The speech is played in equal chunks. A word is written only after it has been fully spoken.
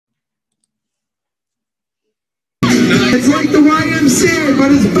It's like the YMCA,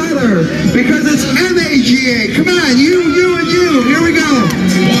 but it's better because it's MAGA. Come on, you, and you. Here we go.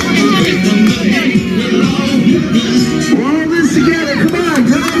 We're all this together. Come on,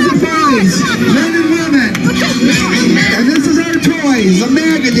 girls and boys, men and women. And this is our toys, the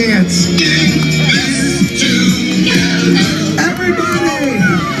MAGA dance. Everybody.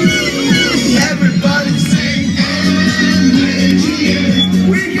 Everybody sing MAGA.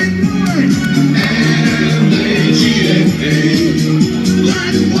 We can do it.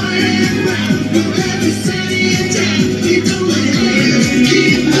 Black, white, and brown, from every city and town. Keep the way,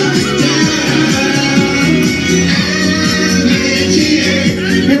 keep us down. MAGA.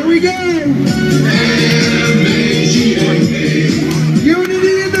 Here we go. MAGA.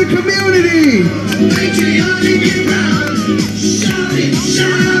 Unity in the community. Patriotic and proud. Shout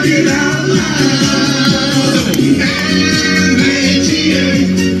it out loud. MAGA.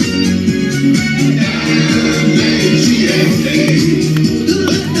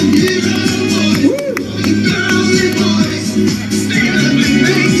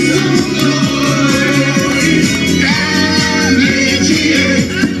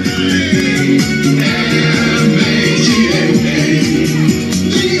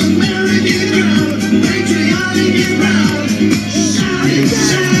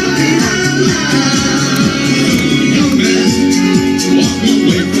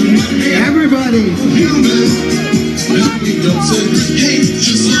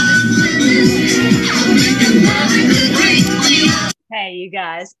 Hey, you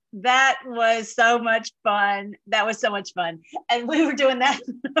guys, that was so much fun. That was so much fun. And we were doing that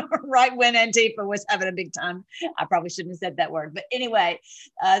right when Antifa was having a big time. I probably shouldn't have said that word. But anyway,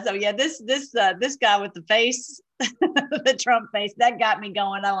 so yeah, this guy with the face, the Trump face, that got me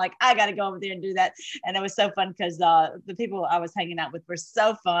going. I'm like, I got to go over there and do that. And it was so fun because the people I was hanging out with were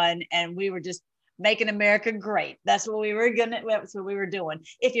so fun. And we were just making America great. That's what we were doing.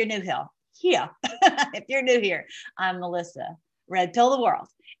 If you're new here, if you're new here, I'm Melissa. Red Pill the World,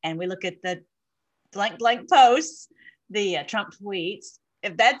 and we look at the blank posts, the Trump tweets,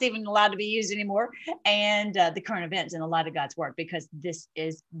 if that's even allowed to be used anymore, and the current events in a lot of God's word, because this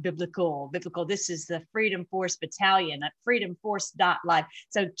is biblical. This is the Freedom Force Battalion at freedomforce.live.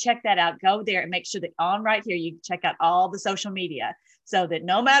 So check that out. Go there and make sure that on right here you check out all the social media, so that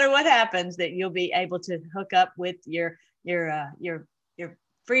no matter what happens, that you'll be able to hook up with your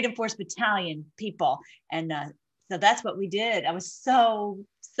Freedom Force Battalion people. And so that's what we did. I was so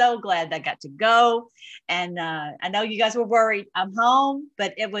glad that I got to go. And I know you guys were worried. I'm home,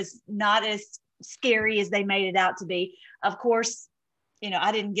 but it was not as scary as they made it out to be. Of course,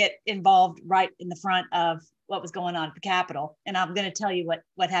 I didn't get involved right in the front of what was going on at the Capitol. And I'm going to tell you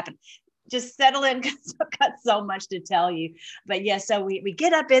what happened. Just settle in because I've got so much to tell you. But yeah, so we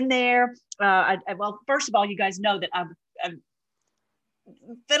get up in there. Well, first of all, you guys know that I've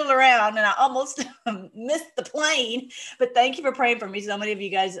fiddled around and I almost missed the plane, but thank you for praying for me. So many of you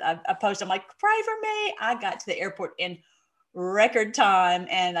guys I post, I'm like, pray for me. I got to the airport in record time,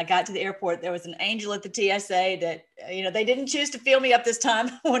 and I got to the airport. There was an angel at the TSA that they didn't choose to fill me up this time.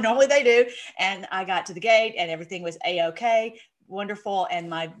 Well, normally they do. And I got to the gate and everything was a-okay. Wonderful. And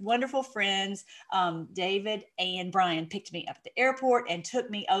my wonderful friends, David and Brian, picked me up at the airport and took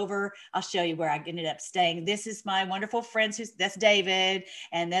me over. I'll show you where I ended up staying. This is my wonderful friends. That's David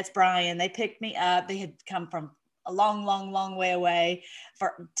and that's Brian. They picked me up. They had come from a long way away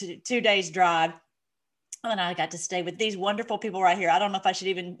for 2 days drive. And I got to stay with these wonderful people right here. I don't know if I should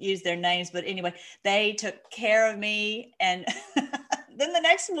even use their names, but anyway, they took care of me. And then the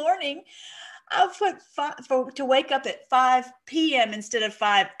next morning, I put to wake up at 5 p.m. instead of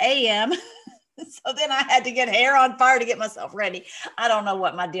 5 a.m. So then I had to get hair on fire to get myself ready. I don't know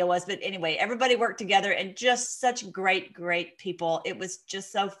what my deal was, but anyway, everybody worked together and just such great people. It was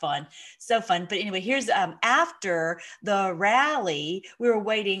just so fun. But anyway, here's after the rally, we were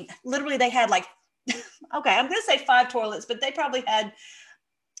waiting. Literally, they had like, okay, I'm going to say 5 toilets, but they probably had,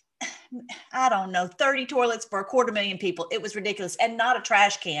 I don't know, 30 toilets for 250,000 people. It was ridiculous, and not a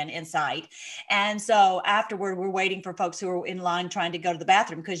trash can in sight. And so afterward, we're waiting for folks who are in line trying to go to the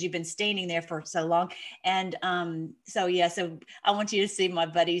bathroom because you've been standing there for so long. And so I want you to see my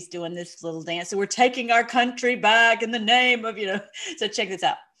buddies doing this little dance. So we're taking our country back in the name of, so check this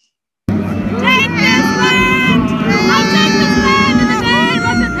out. Take this land! I'll take this land in the name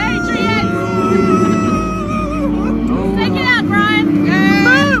of the Patriots! Take it out, Brian!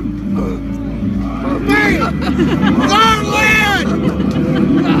 Our land!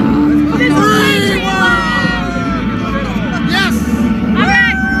 This is Patriot land! Yes! All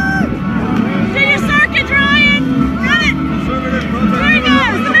right! Do your circuit, Ryan! Run it! There he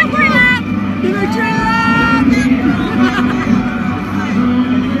goes! The victory lap! The victory lap!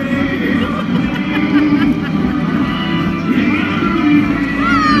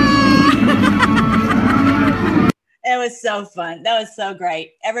 so fun. That was so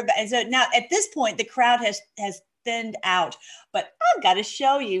great. Everybody. And so now at this point, the crowd has thinned out, but I've got to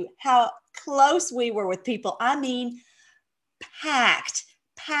show you how close we were with people. I mean, packed.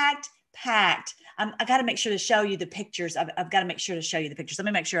 I got to make sure to show you the pictures. I've got to make sure to show you the pictures. Let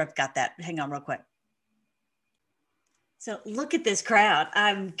me make sure I've got that. Hang on real quick. So look at this crowd.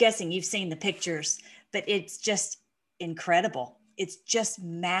 I'm guessing you've seen the pictures, but it's just incredible. It's just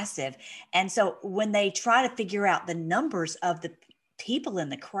massive. And so when they try to figure out the numbers of the people in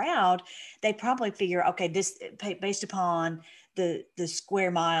the crowd, they probably figure, okay, this based upon the square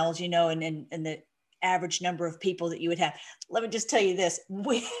miles, and the average number of people that you would have. Let me just tell you this.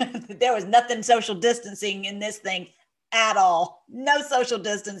 There was nothing social distancing in this thing at all. No social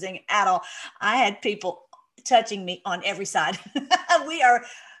distancing at all. I had people touching me on every side.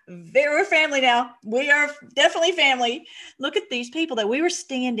 We're family now. We are definitely family. Look at these people that we were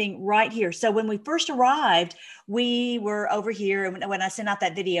standing right here. So when we first arrived, we were over here. And when I sent out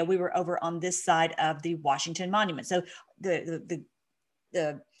that video, we were over on this side of the Washington Monument. So the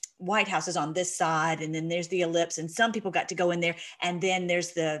White House is on this side, and then there's the ellipse, and some people got to go in there, and then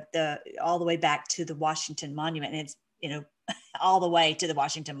there's the all the way back to the Washington Monument, and it's all the way to the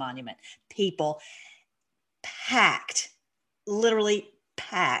Washington Monument. People packed, literally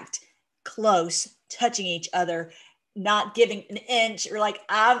packed, close, touching each other, not giving an inch. Or like,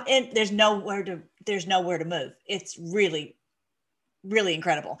 there's nowhere to move. It's really, really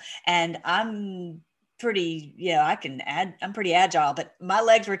incredible, and I'm pretty agile, but my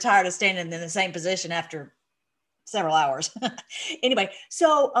legs were tired of standing in the same position after several hours. Anyway,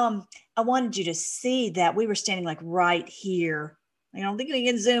 so I wanted you to see that we were standing like right here. I don't think we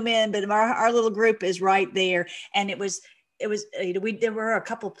can zoom in, but our little group is right there. And it was there were a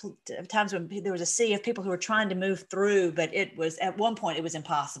couple of times when there was a sea of people who were trying to move through, but it was at one point it was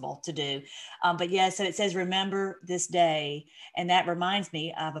impossible to do. But yeah, so it says, remember this day. And that reminds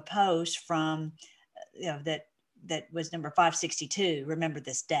me of a post from that was number 562, remember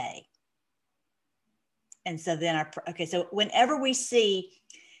this day. And so then so whenever we see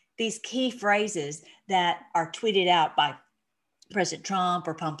these key phrases that are tweeted out by President Trump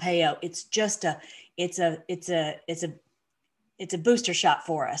or Pompeo, it's just it's a booster shot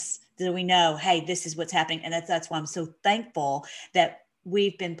for us, that we know, hey, this is what's happening. And that's why I'm so thankful that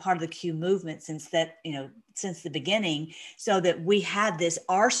we've been part of the Q movement since the beginning, so that we have this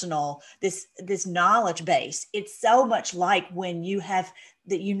arsenal, this knowledge base. It's so much like when you have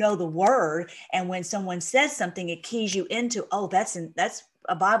the word, and when someone says something, it keys you into, oh, that's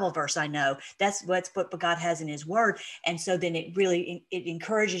a Bible verse. I know that's what God has in his word. And so then it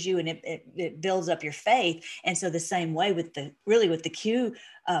encourages you, and it builds up your faith. And so the same way with the Q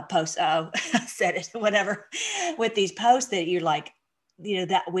posts, I said it, whatever, with these posts that you're like,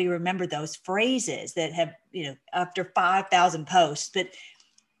 that we remember those phrases that have, after 5,000 posts. But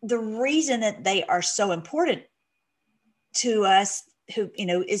the reason that they are so important to us,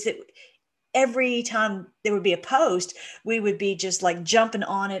 is that every time there would be a post, we would be just like jumping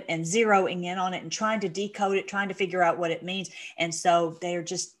on it and zeroing in on it and trying to decode it, trying to figure out what it means. And so they're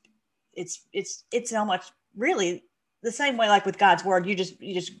just, it's so much really the same way, like with God's word, you just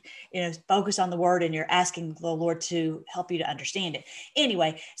focus on the word, and you're asking the Lord to help you to understand it.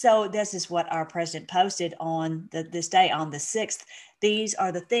 Anyway, so this is what our president posted on this day, on the 6th. These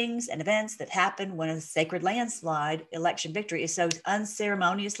are the things and events that happen when a sacred landslide election victory is so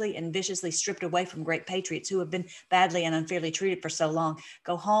unceremoniously and viciously stripped away from great patriots who have been badly and unfairly treated for so long.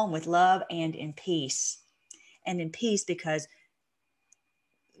 Go home with love and in peace. And in peace, because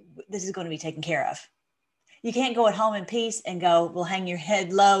this is going to be taken care of. You can't go at home in peace and go, well, hang your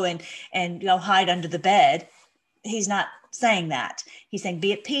head low and go hide under the bed. He's not saying that. He's saying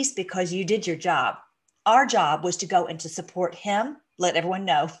be at peace because you did your job. Our job was to go and to support him, let everyone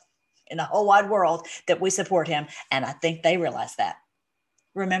know in the whole wide world that we support him. And I think they realize that.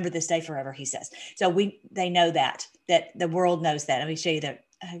 Remember this day forever, he says. So they know that the world knows that. Let me show you that.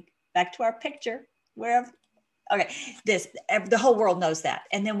 Back to our picture. Okay, the whole world knows that.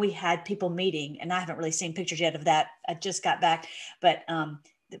 And then we had people meeting, and I haven't really seen pictures yet of that. I just got back, but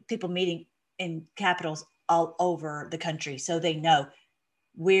the people meeting in capitals all over the country. So they know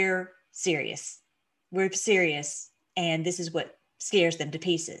we're serious. We're serious. And this is what scares them to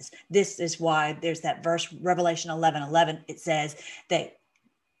pieces. This is why there's that verse, Revelation 11:11. It says that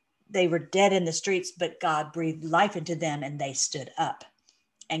they were dead in the streets, but God breathed life into them and they stood up.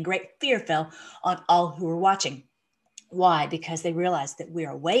 And great fear fell on all who were watching. Why? Because they realized that we're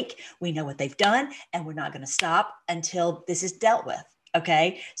awake, we know what they've done, and we're not going to stop until this is dealt with.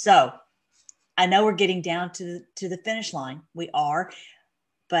 Okay. So I know we're getting down to the finish line. We are,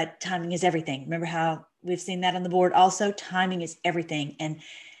 but timing is everything. Remember how we've seen that on the board. Also, timing is everything. And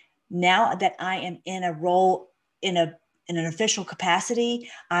now that I am in a role in an official capacity,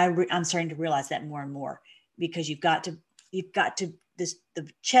 I'm starting to realize that more and more, because you've got to the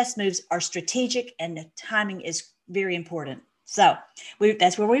chess moves are strategic and the timing is very important. So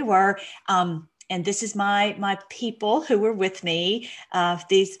that's where we were. And this is my people who were with me.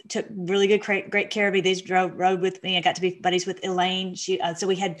 These took really great care of me. These rode with me. I got to be buddies with Elaine. So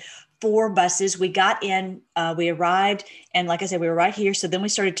we had 4 buses. We got in, we arrived, and like I said, we were right here. So then we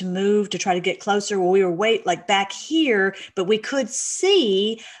started to move to try to get closer. Well, we were back here, but we could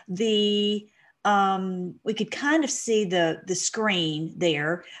see we could kind of see the screen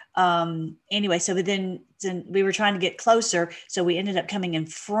there. Anyway, so then we were trying to get closer. So we ended up coming in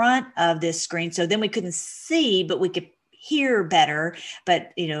front of this screen. So then we couldn't see, but we could hear better.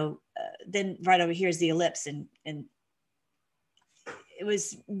 But, then right over here is the ellipse, and it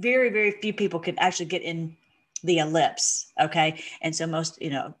was very, very few people could actually get in the ellipse. Okay. And so most,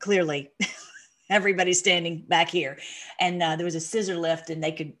 clearly everybody's standing back here, and there was a scissor lift, and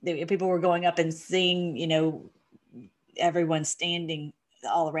people were going up and seeing, everyone standing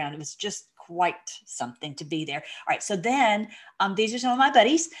all around. It was just quite something to be there. All right. So then these are some of my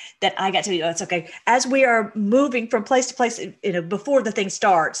buddies that I got to be. It's okay. As we are moving from place to place, before the thing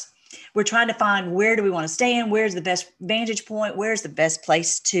starts, we're trying to find, where do we want to stand? Where's the best vantage point? Where's the best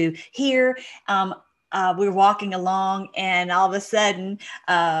place to hear? We were walking along, and all of a sudden,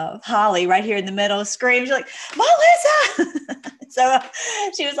 Holly right here in the middle screams, like, Melissa! So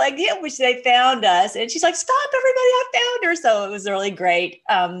she was like, yeah, they found us. And she's like, stop, everybody, I found her. So it was really great.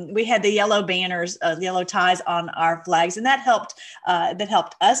 We had the yellow banners, yellow ties on our flags, and that helped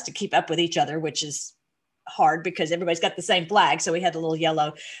us to keep up with each other, which is hard because everybody's got the same flag. So we had a little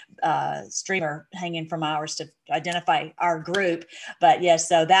yellow streamer hanging from ours to identify our group. But yes,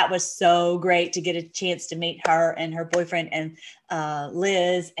 so that was so great to get a chance to meet her and her boyfriend and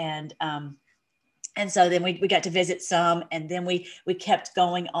Liz, and so then we got to visit some, and then we kept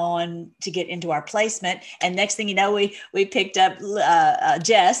going on to get into our placement. And next thing you know, we picked up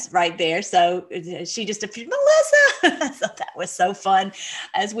Jess right there. So she just appeared, Melissa. So that was so fun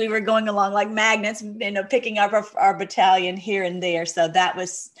as we were going along like magnets, picking up our battalion here and there. So that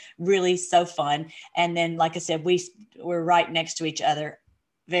was really so fun. And then, like I said, we're right next to each other,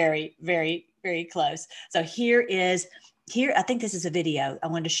 very, very, very close. So here, I think this is a video. I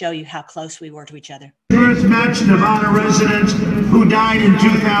wanted to show you how close we were to each other. First match, Nevada resident who died in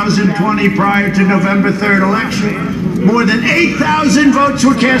 2020 prior to November 3rd election. More than 8,000 votes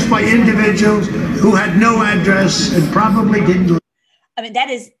were cast by individuals who had no address and probably didn't. I mean,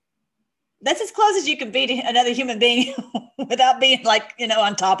 that's as close as you can be to another human being without being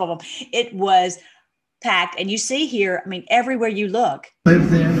on top of them. It was packed. And you see here, I mean, everywhere you look.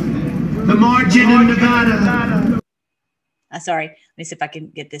 Live there. The margin in Nevada. Sorry, let me see if I can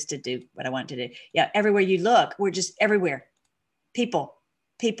get this to do what I want it to do. Yeah, everywhere you look, we're just everywhere. People,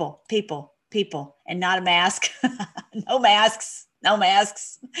 and not a mask. No masks,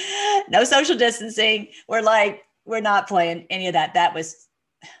 no social distancing. We're not playing any of that. It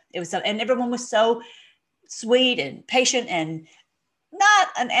was so, and everyone was so sweet and patient and not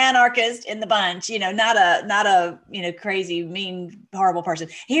an anarchist in the bunch, not a crazy, mean, horrible person.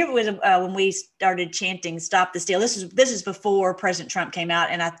 Here was when we started chanting "Stop the Steal." This is before President Trump came out,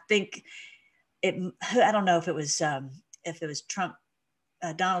 and I think I don't know if it was Trump,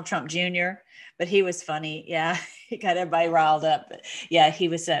 Donald Trump Jr., but he was funny. Yeah, he got everybody riled up. But yeah, he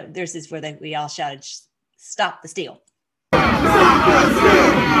was. There's this where we all shouted, "Stop the steal." Stop the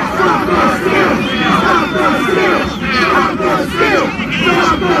steal! Stop the steal! Stop the steal! Stop the steal!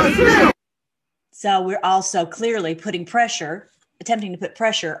 Stop the steal! So we're also clearly attempting to put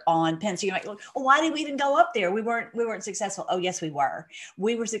pressure on Pence. So you're like, well, why did we even go up there? We weren't successful. Oh, yes, we were.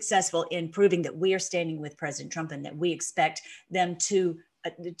 We were successful in proving that we are standing with President Trump and that we expect them to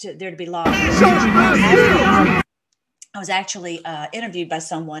there to be law. I was actually interviewed by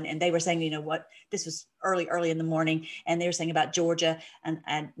someone, and they were saying, this was early in the morning, and they were saying about Georgia,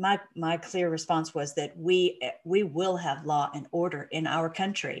 and my clear response was that we will have law and order in our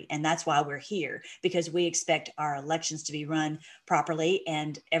country, and that's why we're here, because we expect our elections to be run properly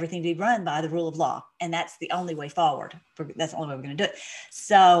and everything to be run by the rule of law, and that's the only way forward. That's the only way we're going to do it.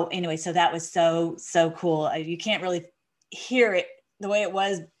 So anyway, so that was so cool. You can't really hear it the way it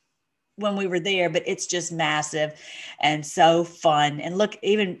was when we were there, but it's just massive and so fun. And look,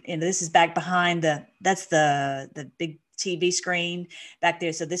 even this is back behind that's the big TV screen back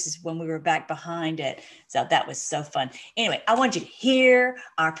there. So this is when we were back behind it. So that was so fun. Anyway, I want you to hear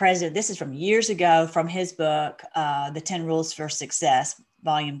our president. This is from years ago, from his book, The 10 Rules for Success,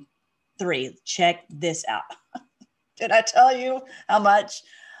 volume 3. Check this out. Did I tell you how much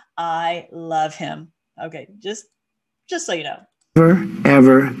I love him? Okay, just so you know. Never,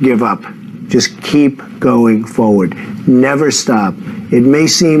 ever give up. Just keep going forward. Never stop. It may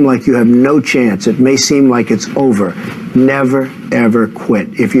seem like you have no chance. It may seem like it's over. Never, ever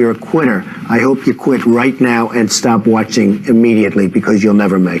quit. If you're a quitter, I hope you quit right now and stop watching immediately, because you'll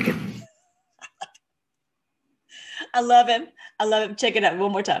never make it. I love him. I love him. Check it out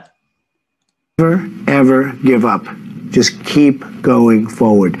one more time. Never, ever give up. Just keep going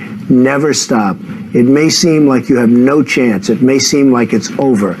forward. Never stop. It may seem like you have no chance. It may seem like it's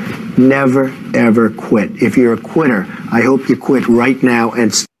over. Never, ever quit. If you're a quitter, I hope you quit right now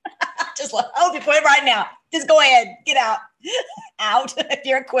and just I hope you quit right now. Just go ahead. Get out. Out if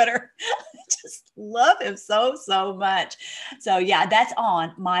you're a quitter. Just love him so much. So yeah, that's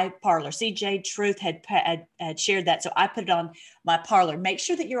on my Parler. CJ Truth had shared that, so I put it on my Parler. Make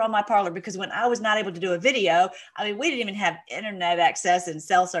sure that you're on my Parler, because when I was not able to do a video, I mean, we didn't even have internet access and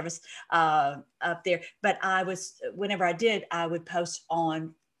cell service up there. But whenever I did, I would post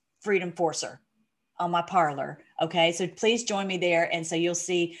on Freedom Forcer on my Parler. Okay. So please join me there. And so you'll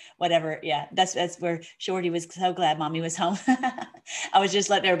see whatever. Yeah. That's where Shorty was so glad Mommy was home. I was just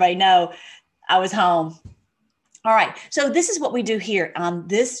letting everybody know I was home. All right. So this is what we do here on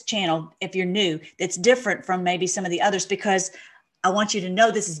this channel. If you're new, that's different from maybe some of the others, because I want you to know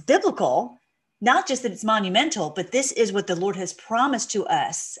this is biblical. Not just that it's monumental, but this is what the Lord has promised to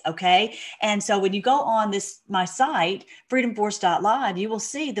us. Okay. And so when you go on my site, freedomforce.live, you will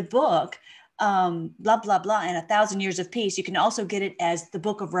see the book, blah, blah, blah, and 1,000 Years of Peace. You can also get it as the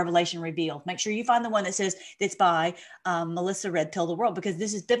Book of Revelation Revealed. Make sure you find the one that says that's by Melissa Red Pill the World, because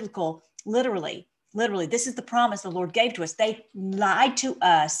this is biblical. Literally, this is the promise the Lord gave to us. They lied to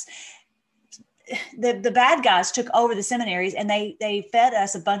us. The bad guys took over the seminaries, and they fed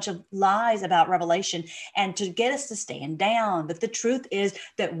us a bunch of lies about Revelation and to get us to stand down. But the truth is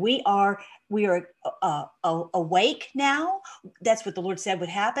that we are awake now. That's what the Lord said would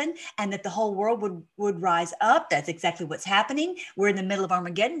happen, and that the whole world would rise up. That's exactly what's happening. We're in the middle of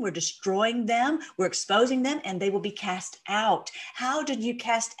Armageddon. We're destroying them. We're exposing them, and they will be cast out. How did you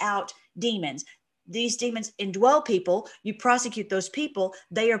cast out demons? These demons indwell people. You prosecute those people.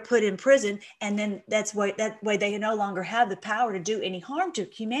 They are put in prison. And then that way they no longer have the power to do any harm to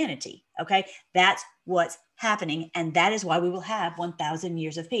humanity. Okay. That's what's happening. And that is why we will have 1,000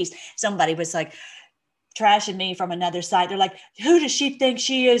 years of peace. Somebody was like trashing me from another site. They're like, who does she think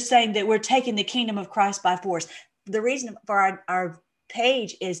she is, saying that we're taking the kingdom of Christ by force? The reason for our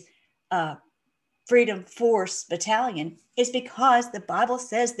page is Freedom Force Battalion is because the Bible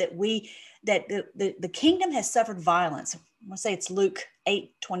says that the kingdom has suffered violence. I want to say it's Luke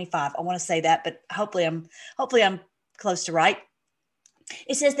 8:25. I want to say that, but hopefully I'm close to right.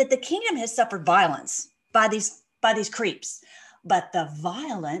 It says that the kingdom has suffered violence by these creeps, but the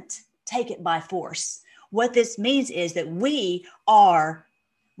violent take it by force. What this means is that we're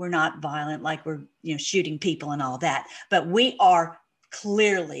not violent, like we're shooting people and all that, but we are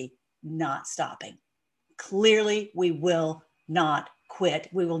clearly not stopping. Clearly, we will not quit.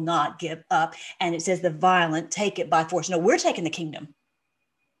 We will not give up. And it says the violent take it by force. No, we're taking the kingdom.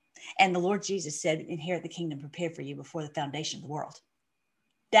 And the Lord Jesus said, inherit the kingdom prepared for you before the foundation of the world.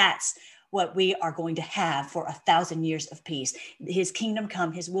 That's what we are going to have for 1,000 years of peace. His kingdom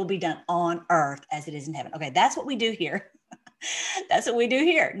come, his will be done on earth as it is in heaven. Okay, that's what we do here. That's what we do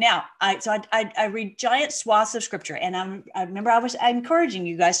here. Now, I read giant swaths of scripture, and I remember I was encouraging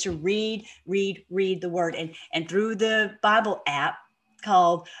you guys to read the word, and through the Bible app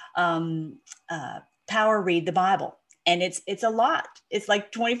called Power Read the Bible. And it's a lot. It's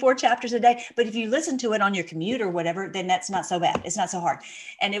like 24 chapters a day. But if you listen to it on your commute or whatever, then that's not so bad. It's not so hard.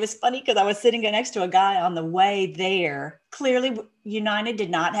 And it was funny because I was sitting next to a guy on the way there. Clearly, United did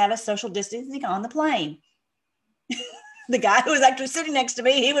not have a social distancing on the plane. The guy who was actually sitting next to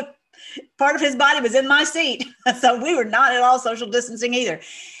me, part of his body was in my seat. So we were not at all social distancing either.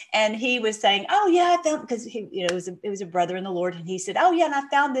 And he was saying, oh yeah, I found, because it was a brother in the Lord. And he said, oh yeah, and I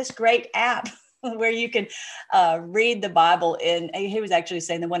found this great app where you can read the Bible he was actually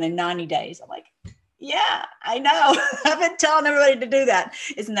saying the one in 90 days. I'm like, yeah, I know. I've been telling everybody to do that.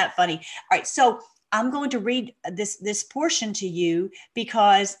 Isn't that funny? All right. So I'm going to read this portion to you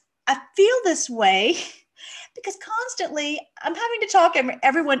because I feel this way because constantly I'm having to talk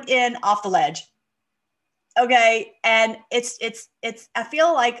everyone in off the ledge. Okay. And it's, I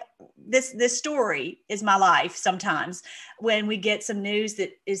feel like this story is my life sometimes when we get some news that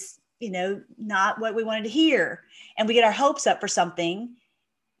is, not what we wanted to hear, and we get our hopes up for something.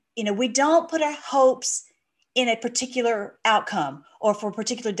 We don't put our hopes in a particular outcome or for a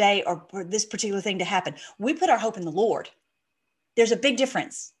particular day or for this particular thing to happen. We put our hope in the Lord. There's a big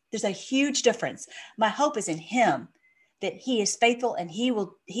difference. There's a huge difference. My hope is in him, that he is faithful and he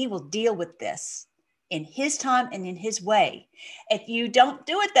will deal with this in his time and in his way. If you don't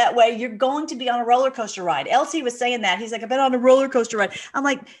do it that way, you're going to be on a roller coaster ride. LT was saying that. He's like, I've been on a roller coaster ride. I'm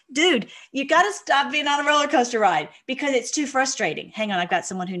like, dude, you got to stop being on a roller coaster ride because it's too frustrating. Hang on. I've got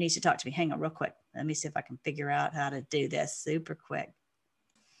someone who needs to talk to me. Hang on real quick. Let me see if I can figure out how to do this super quick.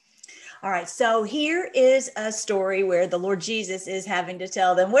 All right, so here is a story where the Lord Jesus is having to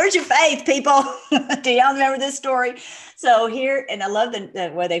tell them, where's your faith, people? Do y'all remember this story? So here, and I love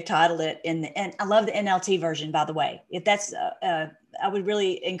the way they've titled it, and I love the NLT version, by the way. If that's, I would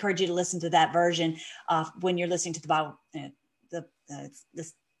really encourage you to listen to that version when you're listening to the Bible,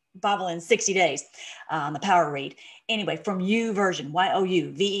 this Bible in 60 days on the Power Read. Anyway, from YouVersion,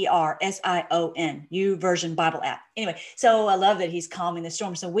 YouVersion, YouVersion Bible app. Anyway, so I love that he's calming the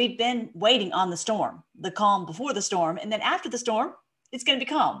storm. So we've been waiting on the storm, the calm before the storm. And then after the storm, it's going to be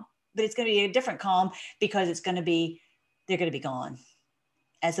calm, but it's going to be a different calm because they're going to be gone.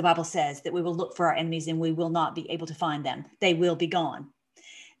 As the Bible says, that we will look for our enemies and we will not be able to find them. They will be gone.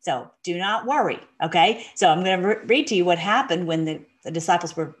 So do not worry. Okay. So I'm going to read to you what happened when the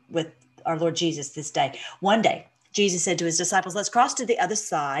disciples were with our Lord Jesus this day. One day, Jesus said to his disciples, let's cross to the other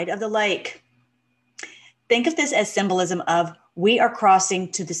side of the lake. Think of this as symbolism of we are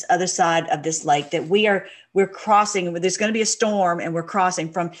crossing to this other side of this lake, that we're crossing. There's going to be a storm and we're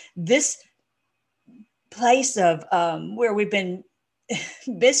crossing from this place of where we've been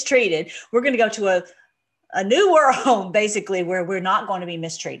mistreated. We're going to go to a new world, basically, where we're not going to be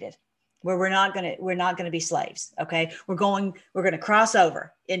mistreated, where we're not going to be slaves. Okay. We're going to cross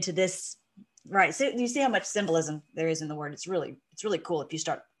over into this. Right. So you see how much symbolism there is in the word. It's really cool if you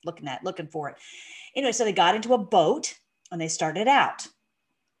start looking for it. Anyway, so they got into a boat and they started out.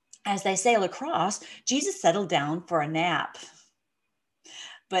 As they sailed across, Jesus settled down for a nap.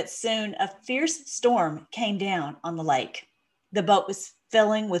 But soon a fierce storm came down on the lake. The boat was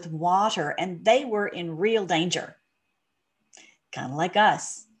filling with water and they were in real danger. Kind of like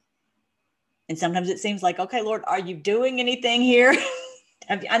us. And sometimes it seems like, okay, Lord, are you doing anything here?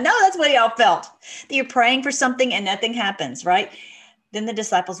 I know that's what y'all felt. That you're praying for something and nothing happens, right? Then the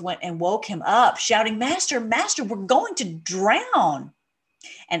disciples went and woke him up, shouting, Master, Master, we're going to drown.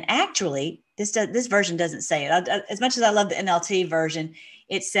 And actually, this version doesn't say it. As much as I love the NLT version,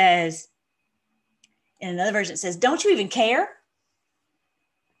 it says, in another version, it says, don't you even care?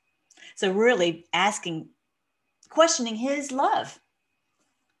 So really questioning his love,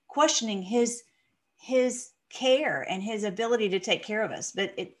 questioning his care and his ability to take care of us.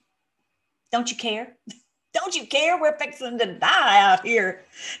 But don't you care? Don't you care? We're fixing to die out here.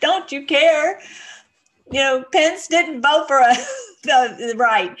 Don't you care? Pence didn't vote for the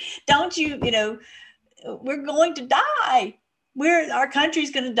right. Don't you, we're going to die. Our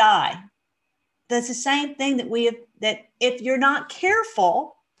country's going to die. That's the same thing that if you're not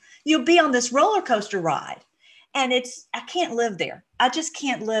careful, you'll be on this roller coaster ride. And I can't live there. I just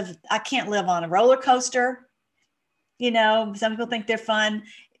can't live. I can't live on a roller coaster. Some people think they're fun.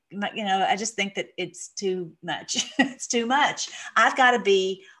 I just think that it's too much. It's too much. I've got to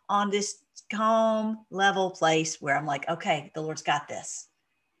be on this calm, level place where I'm like, okay, the Lord's got this.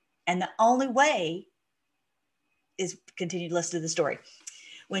 And the only way is continue to listen to the story.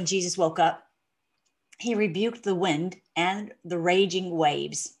 When Jesus woke up, he rebuked the wind and the raging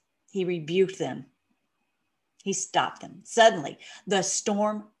waves. He rebuked them. He stopped them. Suddenly, the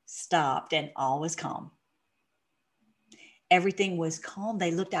storm stopped and all was calm. Everything was calm.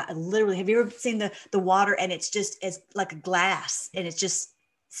 They looked out. Literally, have you ever seen the water and it's just as like a glass and it's just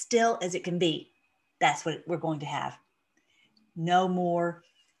still as it can be? That's what we're going to have. No more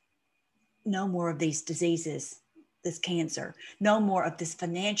of these diseases, this cancer. No more of this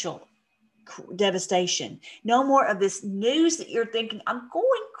financial devastation. No more of this news that you're thinking, I'm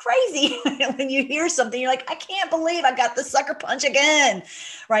going crazy. When you hear something, you're like, I can't believe I got the sucker punch again,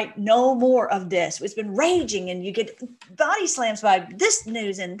 right? No more of this. It's been raging and you get body slams by this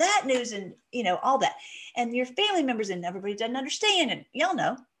news and that news and, all that. And your family members and everybody doesn't understand. And y'all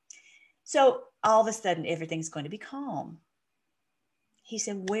know. So all of a sudden, everything's going to be calm. He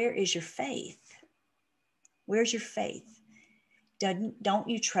said, where is your faith? Where's your faith? Don't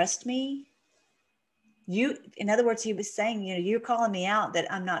you trust me? In other words, he was saying, you're calling me out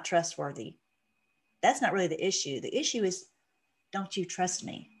that I'm not trustworthy. That's not really the issue. The issue is, don't you trust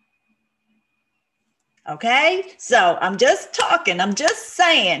me? Okay. So I'm just talking. I'm just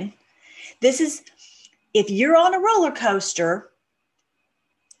saying, if you're on a roller coaster,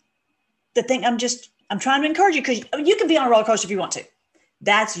 I'm I'm trying to encourage you, because you can be on a roller coaster if you want to.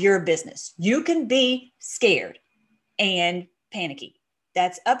 That's your business. You can be scared and panicky.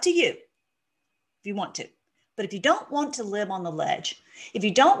 That's up to you if you want to. But if you don't want to live on the ledge, if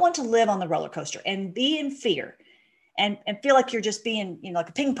you don't want to live on the roller coaster and be in fear and feel like you're just being, like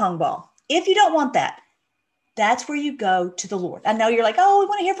a ping pong ball, if you don't want that, that's where you go to the Lord. I know you're like, oh, we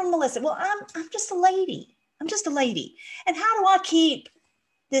want to hear from Melissa. Well, I'm just a lady. I'm just a lady. And how do I keep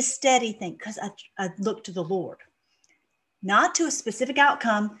this steady thing? Because I look to the Lord, not to a specific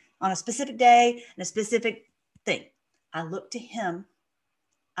outcome on a specific day and a specific thing. I look to him.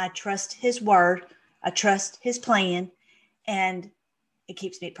 I trust his word. I trust his plan, and it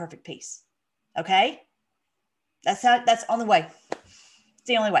keeps me at perfect peace. Okay. That's on the way. It's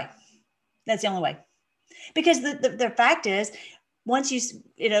the only way. That's the only way. Because the fact is, once you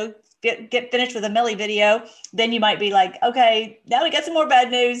get finished with a Millie video, then you might be like, okay, now we got some more bad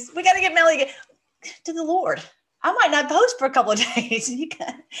news. We got to get Millie to the Lord. I might not post for a couple of days.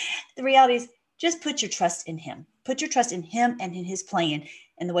 The reality is, just put your trust in him. Put your trust in him and in his plan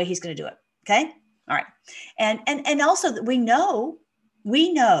and the way he's going to do it. Okay. All right. And also that we know,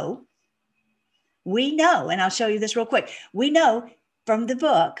 and I'll show you this real quick. We know from the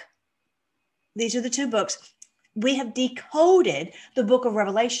book, these are the two books, we have decoded the book of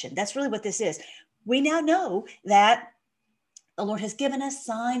Revelation. That's really what this is. We now know that the Lord has given us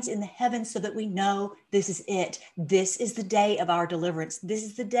signs in the heavens so that we know this is it. This is the day of our deliverance. This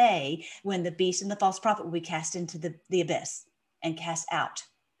is the day when the beast and the false prophet will be cast into the abyss and cast out.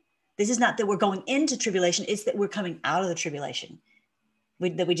 This is not that we're going into tribulation. It's that we're coming out of the tribulation.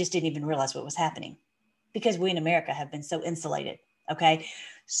 That we just didn't even realize what was happening because we in America have been so insulated. Okay.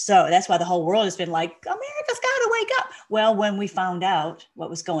 So that's why the whole world has been like, America's got to wake up. Well, when we found out what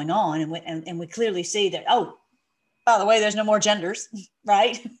was going on and we clearly see that, oh, by the way, there's no more genders,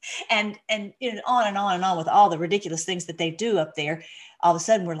 right? And on and on and on with all the ridiculous things that they do up there. All of a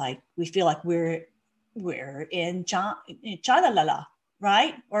sudden we feel like we're in China,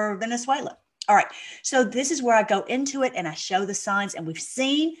 right? Or Venezuela. All right. So this is where I go into it and I show the signs, and we've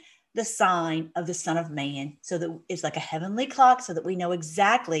seen the sign of the Son of Man. So that it's like a heavenly clock so that we know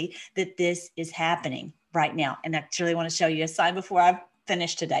exactly that this is happening right now. And I actually want to show you a sign before I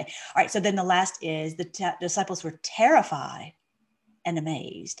finish today. All right. So then the last is the disciples were terrified and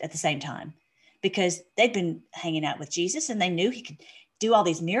amazed at the same time because they'd been hanging out with Jesus and they knew he could do all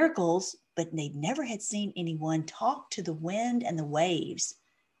these miracles, but they never had seen anyone talk to the wind and the waves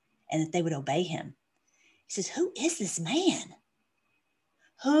and that they would obey him. He says, who is this man?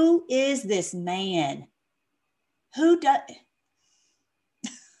 Who is this man? Who does?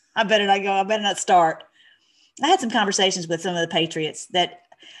 I better not go. I better not start. I had some conversations with some of the patriots that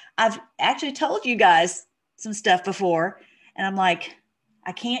I've actually told you guys some stuff before. And I'm like,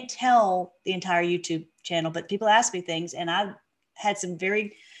 I can't tell the entire YouTube channel, but people ask me things. And I've had some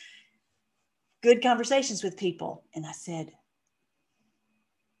very good conversations with people. And I said,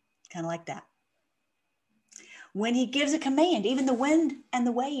 kind of like that. When he gives a command, even the wind and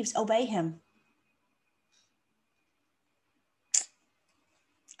the waves obey him.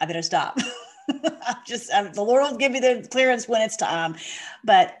 I better stop. The Lord will give you the clearance when it's time.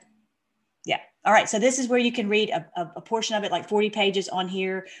 But yeah. All right. So this is where you can read a portion of it, like 40 pages on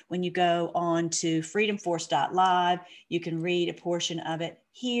here. When you go on to freedomforce.live, you can read a portion of it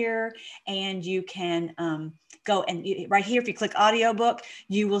here, and you can go and right here, if you click audiobook,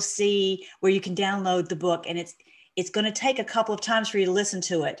 you will see where you can download the book, and it's going to take a couple of times for you to listen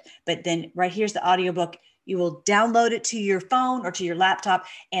to it. But then right here's the audiobook. You will download it to your phone or to your laptop,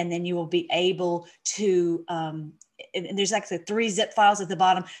 and then you will be able to, and there's actually 3 zip files at the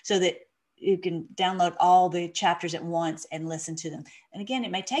bottom so that you can download all the chapters at once and listen to them. And again,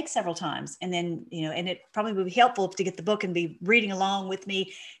 it may take several times. And then, and it probably would be helpful to get the book and be reading along with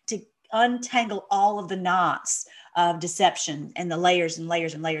me to untangle all of the knots of deception and the layers and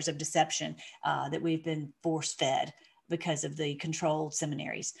layers and layers of deception that we've been force fed because of the controlled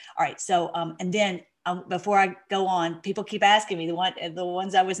seminaries. All right. So, and then before I go on, people keep asking me, the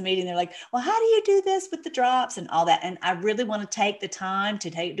ones I was meeting, they're like, well, how do you do this with the drops and all that? And I really want to take the time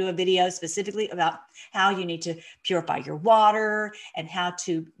to do a video specifically about how you need to purify your water and how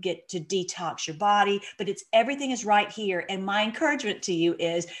to get to detox your body. But everything is right here. And my encouragement to you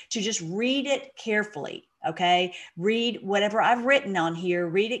is to just read it carefully. Okay. Read whatever I've written on here,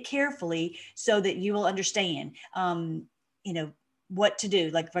 read it carefully so that you will understand, what to do.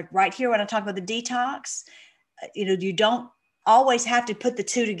 Like right here, when I talk about the detox, you don't always have to put the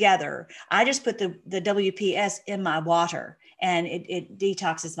two together. I just put the WPS in my water and it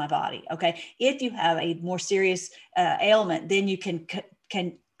detoxes my body. Okay. If you have a more serious ailment, then you can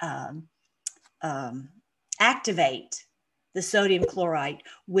activate the sodium chloride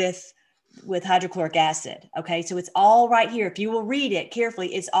with hydrochloric acid. Okay. So it's all right here. If you will read it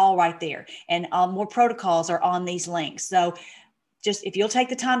carefully, it's all right there. And more protocols are on these links. So just, if you'll take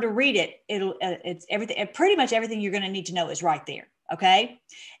the time to read it, it's everything, pretty much everything you're going to need to know is right there. Okay.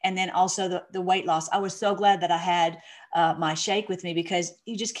 And then also the weight loss. I was so glad that I had my shake with me, because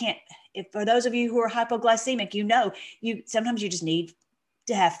you just can't, for those of you who are hypoglycemic, sometimes you just need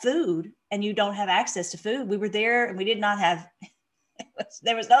to have food and you don't have access to food. We were there and we did not have,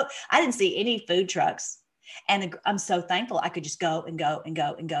 I didn't see any food trucks. And I'm so thankful I could just go and go and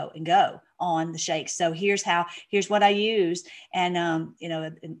go and go and go on the shakes. So here's what I used. And,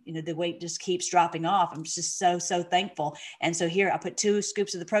 the weight just keeps dropping off. I'm just so thankful. And so here I put 2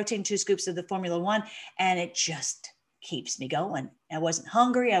 scoops of the protein, 2 scoops of the Formula One, and it just keeps me going. I wasn't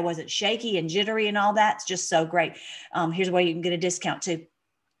hungry. I wasn't shaky and jittery and all that. It's just so great. Here's where you can get a discount too.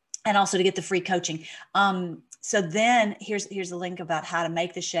 And also to get the free coaching. So then here's the link about how to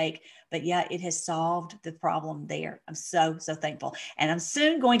make the shake. But yeah, it has solved the problem there. I'm so thankful. And I'm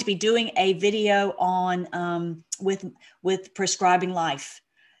soon going to be doing a video on with Prescribing Life,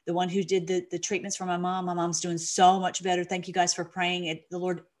 the one who did the treatments for my mom. My mom's doing so much better. Thank you guys for praying. The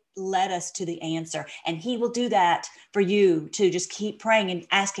Lord led us to the answer, and he will do that for you too. Just keep praying and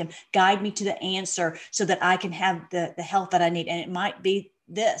ask him, guide me to the answer so that I can have the health that I need. And it might be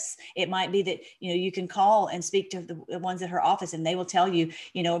this. It might be that, you can call and speak to the ones at her office and they will tell you,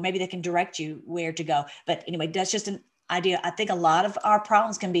 or maybe they can direct you where to go. But anyway, that's just an idea. I think a lot of our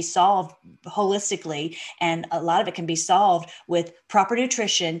problems can be solved holistically, and a lot of it can be solved with proper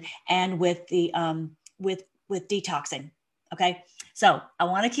nutrition and with the, with detoxing. Okay. So I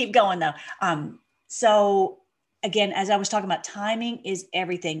want to keep going though. So again, as I was talking about, timing is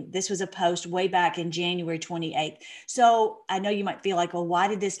everything. This was a post way back in January 28th. So I know you might feel like, well, why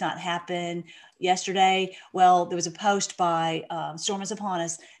did this not happen yesterday? Well, there was a post by Storm is Upon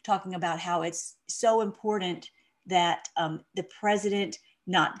Us talking about how it's so important that the president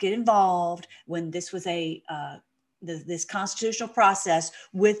not get involved when this was this constitutional process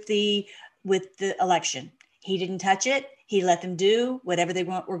with the election. He didn't touch it. He let them do whatever they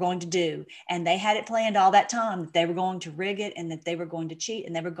were going to do. And they had it planned all that time that they were going to rig it and that they were going to cheat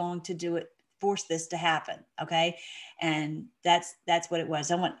and they were going to do it, force this to happen. Okay. And that's what it was.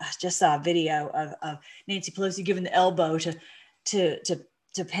 I just saw a video of Nancy Pelosi giving the elbow to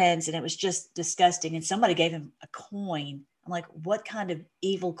Pence, and it was just disgusting. And somebody gave him a coin. I'm like, what kind of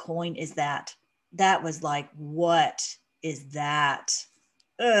evil coin is that? That was like, what is that?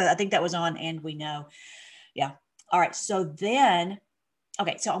 I think that was on And We Know. Yeah. All right. So then,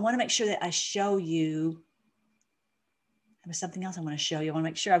 okay. So I want to make sure that I show you. There was something else I want to show you. I want to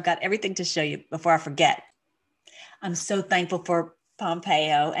make sure I've got everything to show you before I forget. I'm so thankful for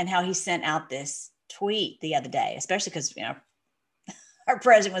Pompeo and how he sent out this tweet the other day, especially because, our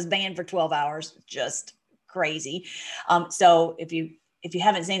president was banned for 12 hours. Just crazy. So if you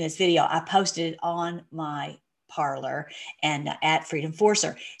haven't seen this video, I posted it on my Parler and at Freedom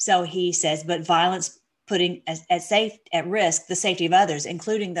Forcer. So he says, but violence putting at risk the safety of others,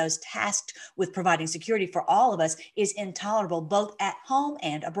 including those tasked with providing security for all of us, is intolerable both at home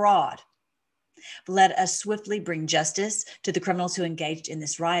and abroad. Let us swiftly bring justice to the criminals who engaged in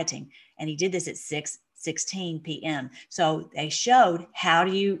this rioting. And he did this at 6:16 p.m. So they showed how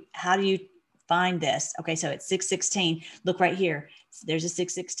do you find this? Okay, so at 6:16, look right here. There's a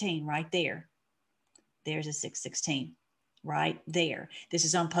 6:16 right there. There's a 6:16 right there. This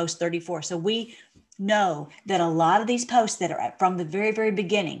is on post 34. So we know that a lot of these posts that are from the very, very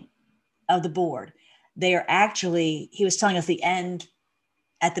beginning of the board, they are actually, he was telling us the end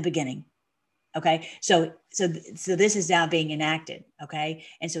at the beginning. Okay. So this is now being enacted. Okay.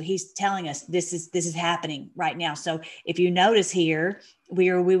 And so he's telling us this is happening right now. So if you notice here, we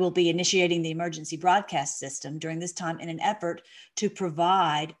will be initiating the emergency broadcast system during this time in an effort to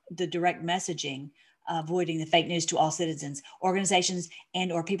provide the direct messaging, avoiding the fake news to all citizens. Organizations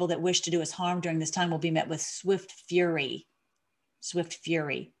and or people that wish to do us harm during this time will be met with swift fury,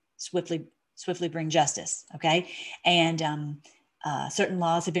 swiftly bring justice. Okay. And, certain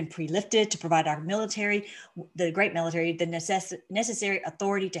laws have been pre-lifted to provide our military, the great military, the necessary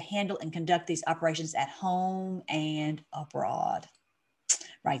authority to handle and conduct these operations at home and abroad.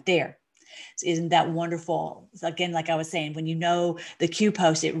 Right there. So isn't that wonderful? So again, like I was saying, when you know the Q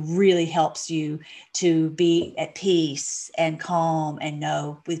post, it really helps you to be at peace and calm and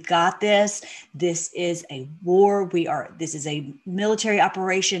know we've got this. This is a war. This is a military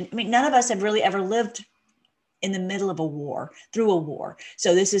operation. I mean, none of us have really ever lived in the middle of a war, through a war.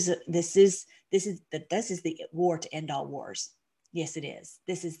 So this is the war to end all wars. Yes, it is.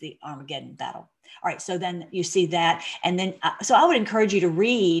 This is the Armageddon battle. All right. So then you see that. And then, so I would encourage you to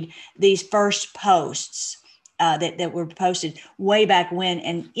read these first posts that were posted way back when.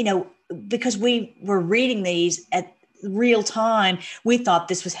 And, you know, because we were reading these at real time, we thought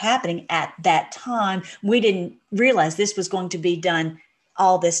this was happening at that time. We didn't realize this was going to be done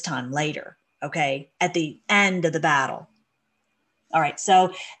all this time later. Okay. At the end of the battle. All right.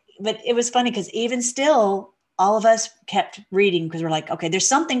 So, but it was funny because even still, all of us kept reading because we're like, okay, there's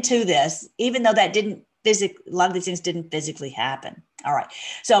something to this, even though that didn't a lot of these things didn't physically happen. All right.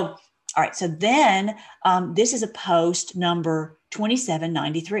 So then this is a post number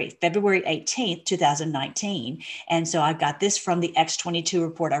 2793, February 18th, 2019. And so I got this from the X22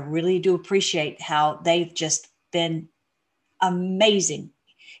 report. I really do appreciate how they've just been amazing.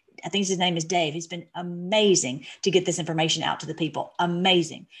 I think his name is Dave. He's been amazing to get this information out to the people.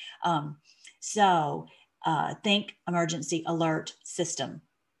 Amazing. Think emergency alert system.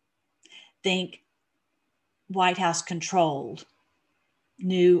 Think White House controlled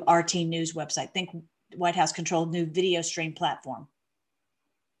new RT News website. Think White House controlled new video stream platform.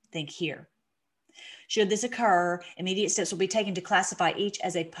 Think here. Should this occur, immediate steps will be taken to classify each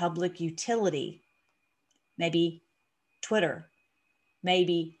as a public utility. Maybe Twitter,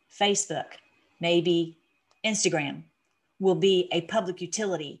 maybe Facebook, maybe Instagram will be a public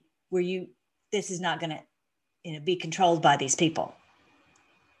utility where this is not going to be controlled by these people,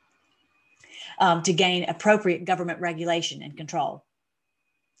 to gain appropriate government regulation and control.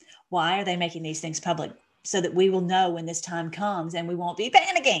 Why are they making these things public? So that we will know when this time comes and we won't be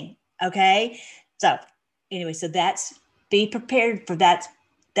panicking. Okay. So anyway, so be prepared for that.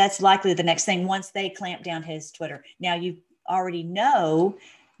 That's likely the next thing once they clamp down his Twitter. Now you already know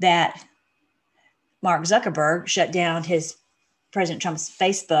that Mark Zuckerberg shut down President Trump's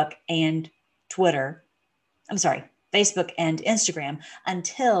Facebook and Instagram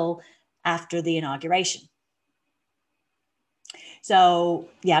until after the inauguration. So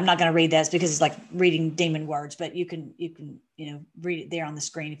yeah, I'm not going to read this because it's like reading demon words, but you can read it there on the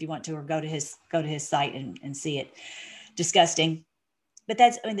screen if you want to, or go to his site and see it. Disgusting. But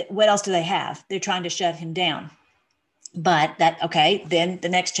what else do they have? They're trying to shut him down. But then the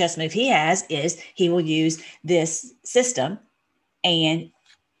next chess move he has is he will use this system and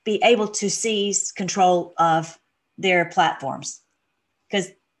be able to seize control of their platforms, because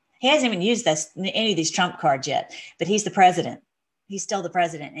he hasn't even used any of these Trump cards yet, but he's the president. He's still the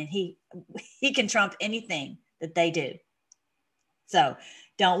president, and he can trump anything that they do. So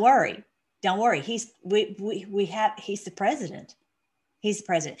don't worry. He's the president. He's the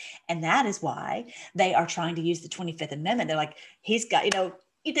president. And that is why they are trying to use the 25th Amendment. They're like, he's got,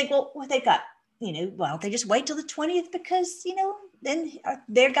 you think, well, what they've got, why don't they just wait till the 20th? Because, then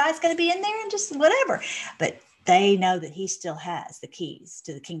their guy's going to be in there and just whatever. But they know that he still has the keys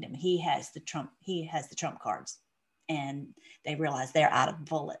to the kingdom. He has the Trump cards, and they realize they're out of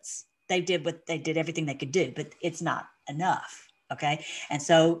bullets. They did everything they could do, but it's not enough. Okay. And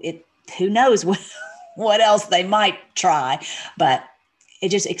so who knows what else they might try, but it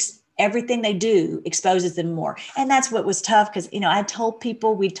just, everything they do exposes them more. And that's what was tough, because,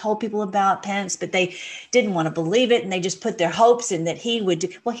 we told people about Pence, but they didn't want to believe it. And they just put their hopes in that he would do.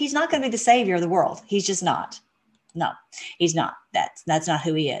 Well, he's not going to be the savior of the world. He's just not. No, he's not. That's not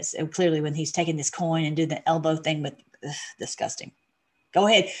who he is. And clearly, when he's taking this coin and do the elbow thing with, disgusting. Go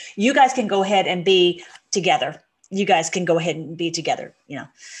ahead. You guys can go ahead and be together.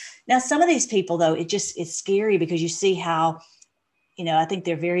 Now, some of these people, though, it's scary because you see how, I think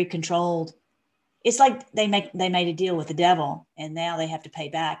they're very controlled. It's like they made a deal with the devil, and now they have to pay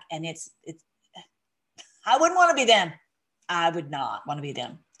back. And it's I wouldn't want to be them. I would not want to be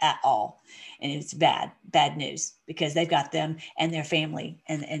them at all. And it's bad news, because they've got them and their family,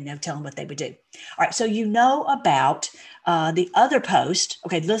 and they'll tell them what they would do. All right. So about the other post.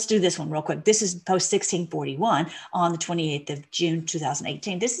 Okay, let's do this one real quick. This is post 1641 on the 28th of June,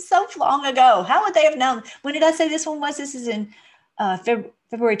 2018. This is so long ago. How would they have known? When did I say this one was? This is in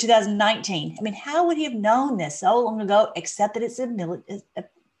February 2019. I mean, how would he have known this so long ago, except that it's a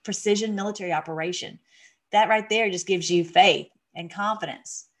precision military operation? That right there just gives you faith and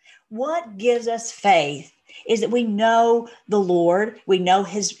confidence. What gives us faith is that we know the Lord, we know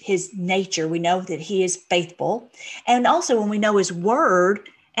his nature, we know that he is faithful. And also when we know his word,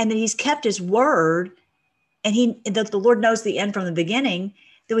 and that he's kept his word, and that the Lord knows the end from the beginning,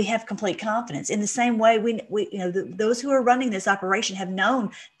 that we have complete confidence. In the same way, those who are running this operation have known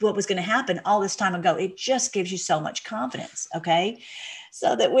what was going to happen all this time ago. It just gives you so much confidence, okay?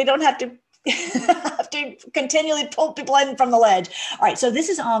 So that we don't have to continually pull people in from the ledge. All right, so this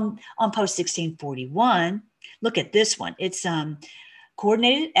is on post 1641. Look at this one. It's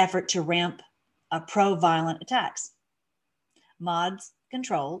coordinated effort to ramp pro-violent attacks. Mods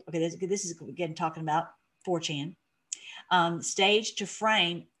controlled. Okay, this is again talking about 4chan. Staged to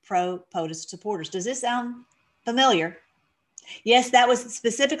frame pro-POTUS supporters. Does this sound familiar? Yes, that was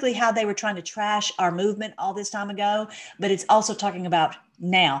specifically how they were trying to trash our movement all this time ago, but it's also talking about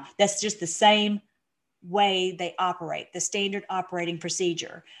now. That's just the same way they operate, the standard operating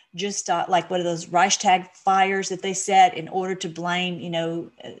procedure. Just like one of those Reichstag fires that they set in order to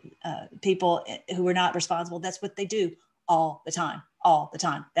blame, people who were not responsible. That's what they do all the time.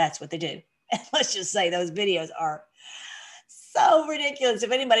 That's what they do. And let's just say those videos are so ridiculous.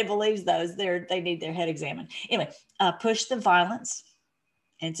 If anybody believes those, they need their head examined. Anyway, push the violence,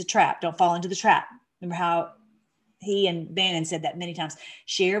 and it's a trap. Don't fall into the trap. Remember how he and Bannon said that many times.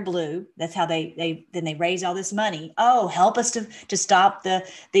 Share blue. That's how they raise all this money. Oh, help us to stop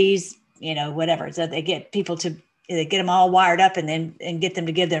these whatever. So they get people they get them all wired up and get them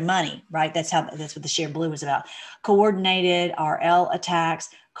to give their money, right? That's what the Share Blue was about. Coordinated RL attacks,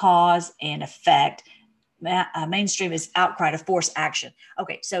 cause and effect. Mainstream is outcry to force action.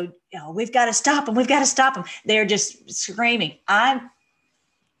 Okay, so we've got to stop them. We've got to stop them. They're just screaming. I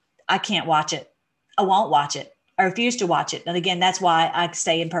can't watch it. I won't watch it. I refuse to watch it. And again, that's why I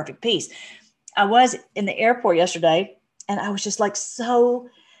stay in perfect peace. I was in the airport yesterday, and I was just like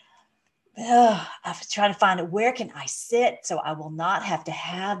I was trying to find out where can I sit so I will not have to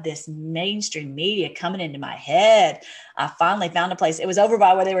have this mainstream media coming into my head. I finally found a place. It was over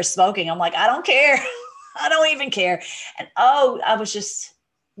by where they were smoking. I'm like, I don't care. I don't even care. And I was just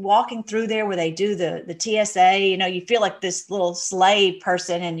walking through there where they do the TSA. You feel like this little slave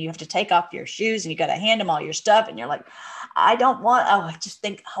person, and you have to take off your shoes and you got to hand them all your stuff. And you're like, I just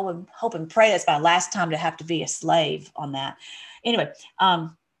think, hope and pray that's my last time to have to be a slave on that. Anyway,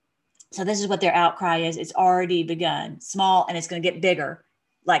 so this is what their outcry is. It's already begun, small, and it's going to get bigger.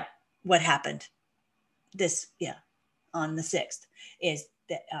 Like what happened on the 6th is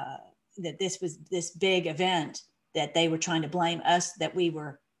that this was this big event that they were trying to blame us, that we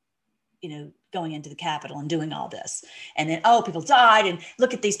were, going into the Capitol and doing all this. And then, people died, and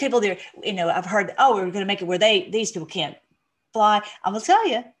look at these people there. I've heard, we're going to make it where these people can't fly. I'm going to tell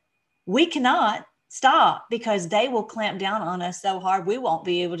you, we cannot stop, because they will clamp down on us so hard we won't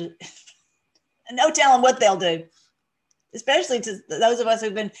be able to. No telling what they'll do, especially to those of us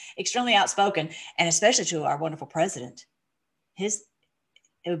who've been extremely outspoken, and especially to our wonderful president. It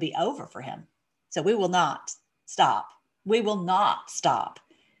would be over for him. So we will not stop. We will not stop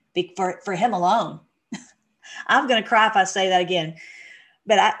for him alone. I'm going to cry if I say that again.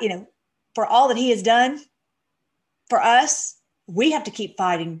 But for all that he has done for us, we have to keep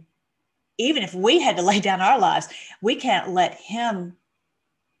fighting. Even if we had to lay down our lives, we can't let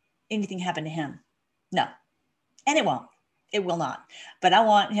anything happen to him. No. And it won't. It will not. But I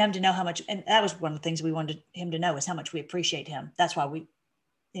want him to know how much, and that was one of the things we wanted him to know, is how much we appreciate him. That's why we,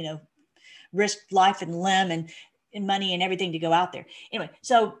 risked life and limb and money and everything to go out there. Anyway,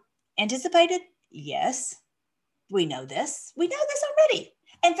 so anticipated? Yes. We know this. We know this already.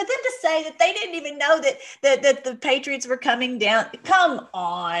 And for them to say that they didn't even know that the Patriots were coming down. Come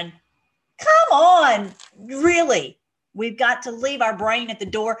on. Really? We've got to leave our brain at the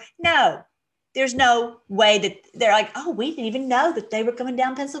door. No, there's no way that they're like, we didn't even know that they were coming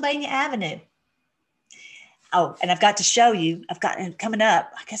down Pennsylvania Avenue. Oh, and I've got to show you, coming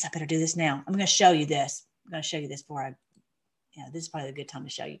up, I guess I better do this now. I'm going to show you this. Before this is probably a good time to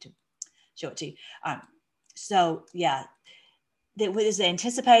show it to you. So yeah, what is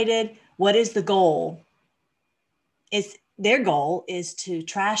anticipated? What is the goal? Their goal is to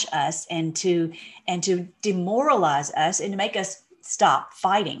trash us and to demoralize us and to make us stop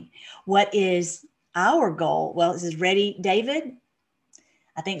fighting. What is our goal? Well, this is Ready David.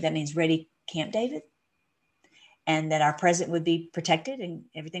 I think that means Ready Camp David. And that our president would be protected and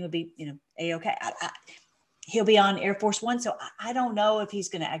everything would be, A-okay. He'll be on Air Force One. So I don't know if he's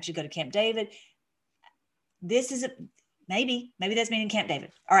going to actually go to Camp David. This is maybe that's meaning Camp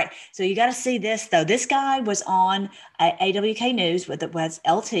David. All right. So you got to see this though. This guy was on AWK News with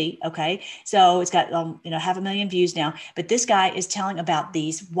LT. Okay. So it's got, 500,000 views now, but this guy is telling about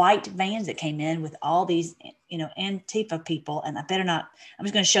these white vans that came in with all these, Antifa people. And I'm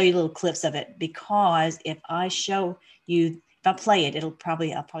just going to show you little clips of it, because if I show you, if I play it, I'll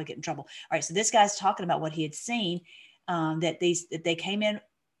probably get in trouble. All right. So this guy's talking about what he had seen, that they came in,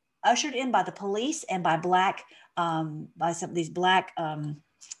 ushered in by the police and by by some of these black,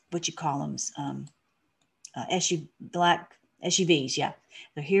 what you call them, black SUVs. Yeah.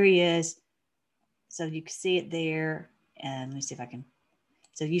 So here he is. So you can see it there. And let me see if I can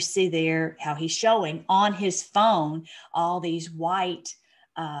So you see there how he's showing on his phone all these white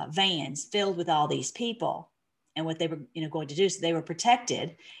vans filled with all these people, and what they were going to do. So they were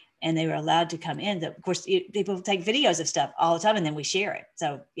protected, and they were allowed to come in. Of course, people take videos of stuff all the time, and then we share it.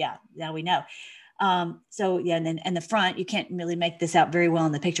 So yeah, now we know. So yeah, and then in the front, you can't really make this out very well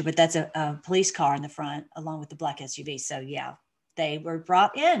in the picture, but that's a police car in the front along with the black SUV. So yeah, they were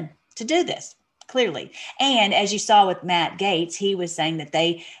brought in to do this, clearly. And as you saw with Matt Gaetz, he was saying that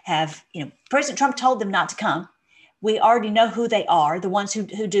they have, President Trump told them not to come. We already know who they are, the ones who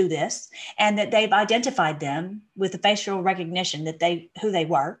do this, and that they've identified them with the facial recognition who they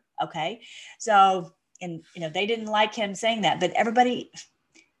were. Okay. So, and, they didn't like him saying that, but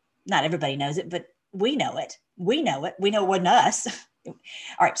not everybody knows it, but we know it. We know it. We know it wasn't us. All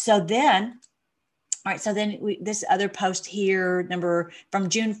right. So then this other post here, from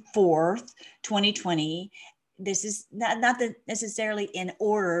June 4th, 2020, this is not necessarily in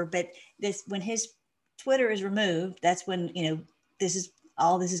order, but this, when his Twitter is removed, that's when, this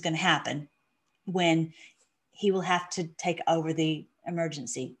is going to happen, when he will have to take over the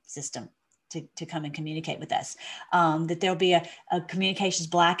emergency system to come and communicate with us. That there'll be a communications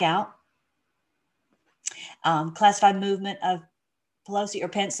blackout, classified movement of Pelosi or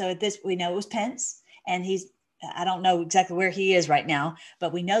Pence. So at this, we know it was Pence, and I don't know exactly where he is right now,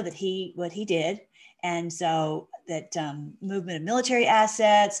 but we know that what he did. And so that movement of military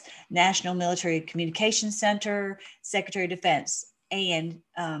assets, National Military Communications Center, Secretary of Defense, and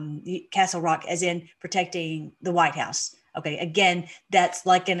Castle Rock, as in protecting the White House. Okay, again, that's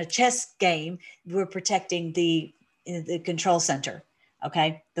like in a chess game, we're protecting the control center,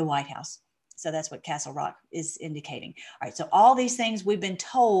 okay, the White House. So that's what Castle Rock is indicating. All right, so all these things we've been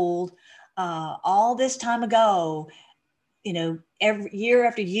told all this time ago, every year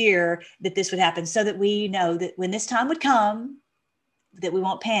after year, that this would happen, so that we know that when this time would come, that we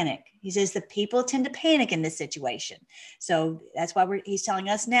won't panic. He says the people tend to panic in this situation. So that's why he's telling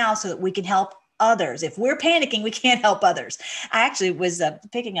us now, so that we can help others. If we're panicking, we can't help others. I actually was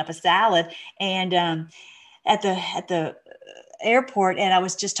picking up a salad and at the airport, and I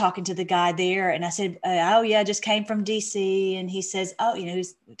was just talking to the guy there, and I said, oh yeah, I just came from DC. And he says, oh,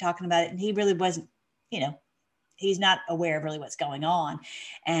 he's talking about it, and he really wasn't, he's not aware of really what's going on.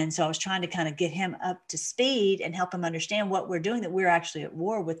 And so I was trying to kind of get him up to speed and help him understand what we're doing, that we're actually at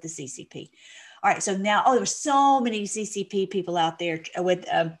war with the CCP. All right. So now, there were so many CCP people out there with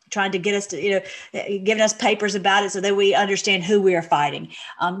trying to get us to, giving us papers about it so that we understand who we are fighting.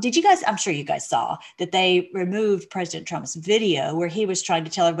 Did you guys, I'm sure you guys saw that they removed President Trump's video where he was trying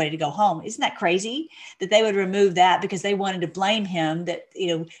to tell everybody to go home. Isn't that crazy that they would remove that because they wanted to blame him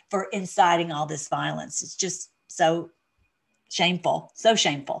for inciting all this violence? It's just so shameful, so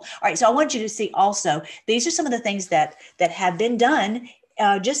shameful. All right. So I want you to see also, these are some of the things that have been done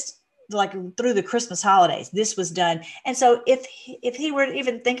just like through the Christmas holidays. This was done. And so if he were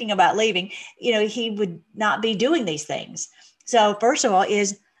even thinking about leaving, he would not be doing these things. So first of all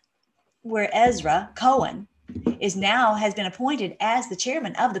is where Ezra Cohen has been appointed as the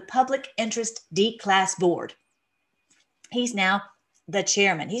chairman of the Public Interest D-Class Board. He's now the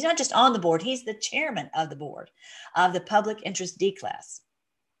chairman. He's not just on the board, he's the chairman of the board of the Public Interest D-Class.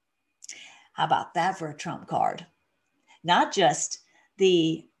 How about that for a trump card? Not just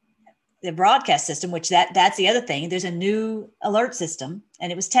the broadcast system, which that's the other thing. There's a new alert system,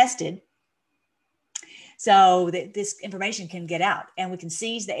 and it was tested so that this information can get out, and we can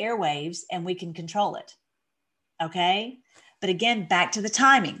seize the airwaves and we can control it. Okay. But again, back to the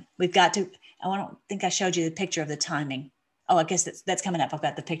timing. I don't think I showed you the picture of the timing. Oh, I guess that's coming up. I've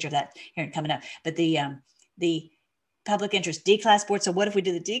got the picture of that here coming up. But the Public Interest D-Class Board. So what if we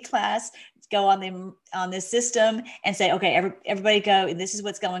do the D-Class, go on this system and say, okay, everybody go, and this is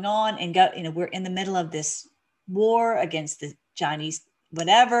what's going on, and go, we're in the middle of this war against the Chinese,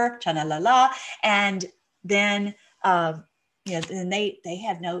 whatever, China la la. And then, then they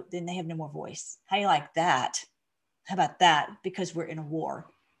have no more voice. How do you like that? How about that? Because we're in a war,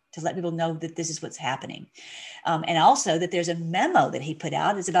 to let people know that this is what's happening. And also that there's a memo that he put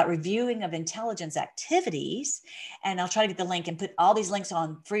out. It's about reviewing of intelligence activities. And I'll try to get the link and put all these links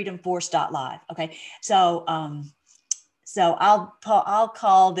on freedomforce.live. Okay. So I'll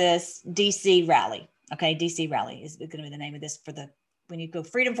call this DC Rally. Okay. DC Rally is going to be the name of this when you go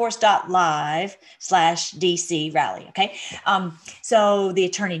freedomforce.live/DC Rally. Okay. So the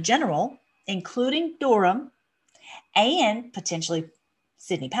Attorney General, including Durham and potentially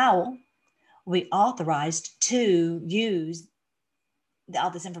Sidney Powell, will be authorized to use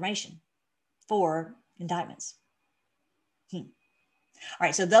all this information for indictments. All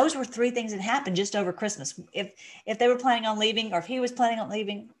right, so those were 3 things that happened just over Christmas. If they were planning on leaving, or if he was planning on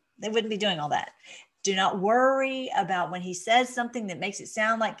leaving, they wouldn't be doing all that. Do not worry about when he says something that makes it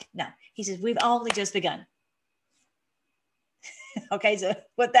sound like, no, he says, we've only just begun. Okay, so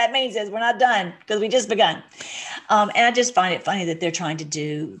what that means is we're not done because we just begun. And I just find it funny that they're trying to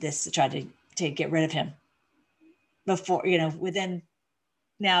do this to try to get rid of him before, within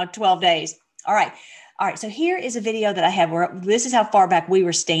now 12 days. All right. So here is a video that I have where this is how far back we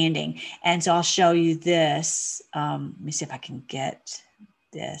were standing. And so I'll show you this. Let me see if I can get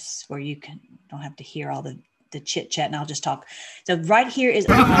this where you don't have to hear all the chit chat, and I'll just talk. So right here is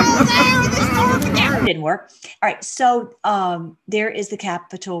didn't work. All right, so there is the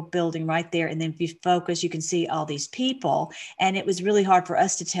Capitol building right there, and then if you focus, you can see all these people, and it was really hard for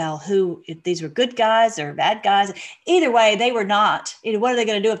us to tell if these were good guys or bad guys. Either way, they were not. What are they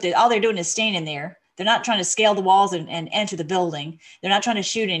going to do if all they're doing is standing there? They're not trying to scale the walls and enter the building. They're not trying to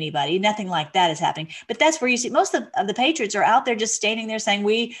shoot anybody. Nothing like that is happening. But that's where you see most of the patriots are out there just standing there saying,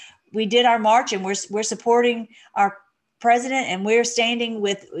 we did our march and we're supporting our president, and we're standing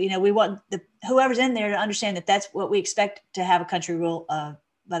with, we want whoever's in there to understand that that's what we expect to have a country rule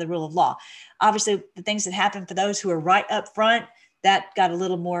by the rule of law. Obviously, the things that happen for those who are right up front, that got a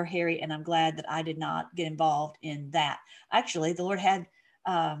little more hairy, and I'm glad that I did not get involved in that. Actually, the Lord had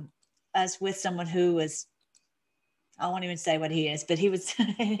us with someone who was, I won't even say what he is, but he was,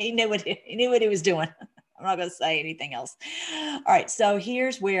 he knew what he was doing. I'm not going to say anything else. All right. So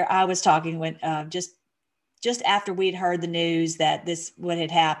here's where I was talking when just after we'd heard the news that what had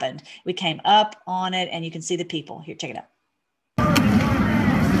happened, we came up on it, and you can see the people here. Check it out.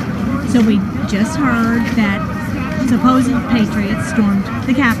 So we just heard that supposed patriots stormed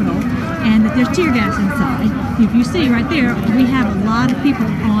the Capitol and that there's tear gas inside. If you see right there, we have a lot of people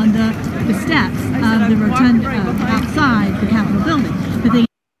on the steps of the rotunda outside the Capitol building. But they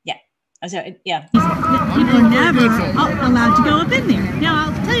yeah. People are never allowed to go up in there. Now,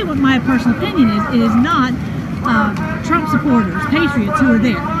 I'll tell you what my personal opinion is. It is not Trump supporters, patriots who are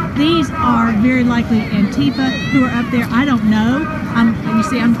there. These are very likely Antifa who are up there. I don't know. You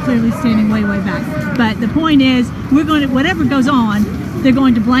see, I'm clearly standing way, way back. But the point is, whatever goes on, they're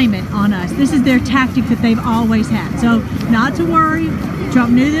going to blame it on us. This is their tactic that they've always had. So not to worry.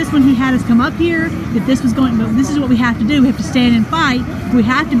 Trump knew this when he had us come up here, that this is what we have to do. We have to stand and fight. We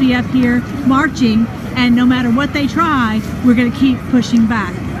have to be up here marching, and no matter what they try, we're going to keep pushing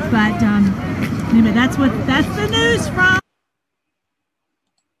back. But anyway, that's the news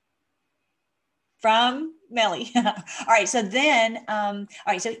from Melly. All right. So then,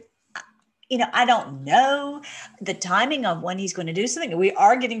 so I don't know the timing of when he's going to do something. We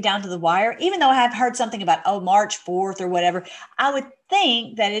are getting down to the wire, even though I have heard something about, March 4th or whatever. I would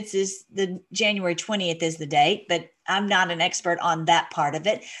think that the January 20th is the date, but I'm not an expert on that part of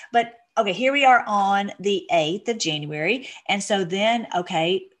it. But okay, here we are on the 8th of January. And so then,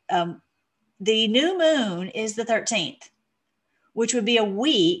 the new moon is the 13th, which would be a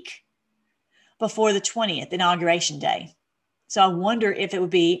week before the 20th, Inauguration Day. So I wonder if it would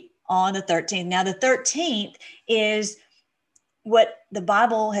be on the 13th. Now, the 13th is what the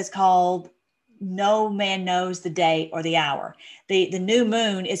Bible has called no man knows the day or the hour. The new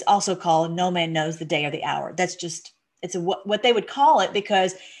moon is also called no man knows the day or the hour. That's just, what they would call it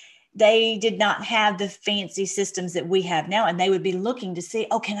because they did not have the fancy systems that we have now. And they would be looking to see,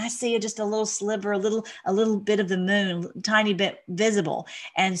 can I see just a little sliver, a little bit of the moon, tiny bit visible.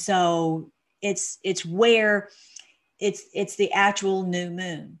 And so it's where it's the actual new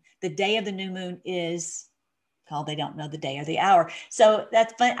moon. The day of the new moon is called, they don't know the day or the hour. So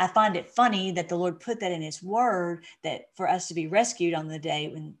that's fun. I find it funny that the Lord put that in his word, that for us to be rescued on the day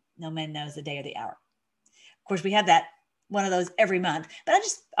when no man knows the day or the hour. Of course, we have that one of those every month, but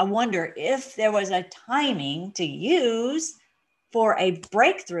I wonder if there was a timing to use for a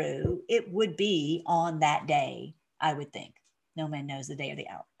breakthrough, it would be on that day, I would think. No man knows the day or the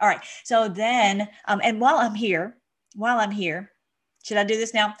hour. All right. So then, and while I'm here, should I do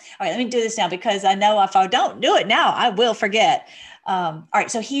this now? All right, let me do this now because I know if I don't do it now, I will forget. All right,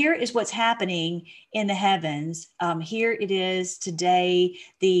 so here is what's happening in the heavens. Here it is today,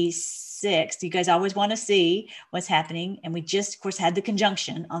 the 6th. You guys always want to see what's happening. And we just, of course, had the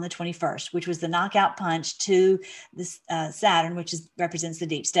conjunction on the 21st, which was the knockout punch to this Saturn, which represents the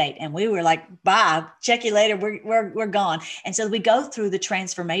deep state. And we were like, bye, check you later. We're gone. And so we go through the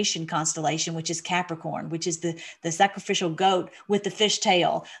transformation constellation, which is Capricorn, which is the sacrificial goat with the fish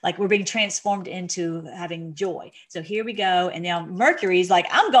tail. Like we're being transformed into having joy. So here we go. And now Mercury's like,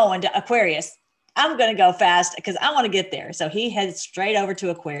 I'm going to Aquarius. I'm going to go fast because I want to get there. So he heads straight over to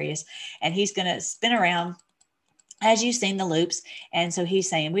Aquarius and he's going to spin around as you've seen the loops. And so he's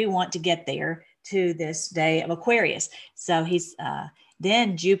saying, we want to get there to this day of Aquarius. So he's,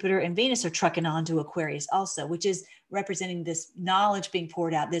 then Jupiter and Venus are trucking on to Aquarius also, which is representing this knowledge being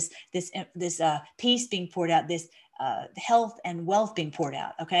poured out, this peace being poured out, this health and wealth being poured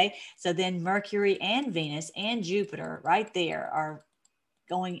out. Okay. So then Mercury and Venus and Jupiter right there are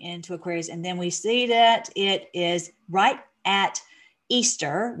going into Aquarius. And then we see that it is right at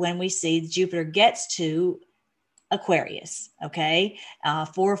Easter when we see Jupiter gets to Aquarius, okay,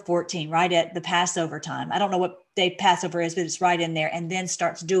 4:14, right at the Passover time. I don't know what day Passover is, but it's right in there, and then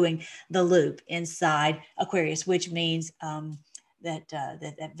starts doing the loop inside Aquarius, which means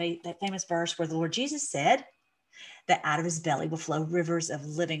that famous verse where the Lord Jesus said that out of his belly will flow rivers of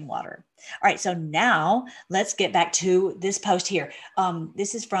living water. All right, so now let's get back to this post here.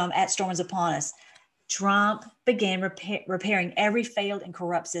 This is from @StormIsUponUs. Trump began repairing every failed and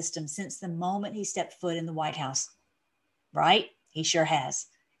corrupt system since the moment he stepped foot in the White House. Right? He sure has.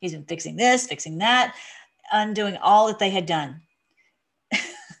 He's been fixing this, fixing that, undoing all that they had done.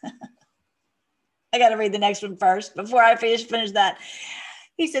 I got to read the next one first before I finish that.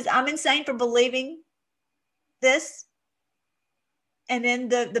 He says, I'm insane for believing this. And then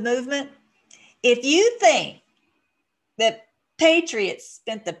the movement. If you think that patriots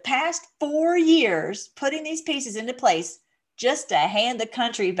spent the past 4 years putting these pieces into place just to hand the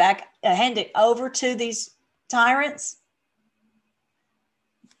country back, hand it over to these tyrants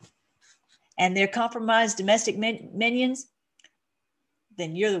and their compromised domestic minions,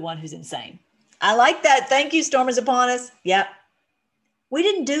 then you're the one who's insane. I like that. Thank you, StormIsUponUs. Yep. We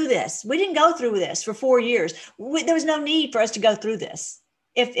didn't do this. We didn't go through this for 4 years. There was no need for us to go through this.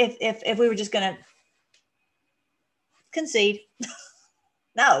 If we were just going to concede.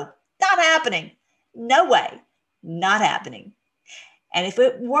 No, not happening. No way. Not happening. And if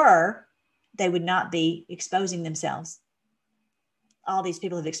it were, they would not be exposing themselves. All these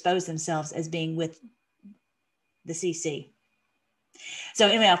people have exposed themselves as being with the CC. So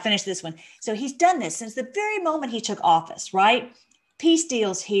anyway, I'll finish this one. So he's done this since the very moment he took office, right? Peace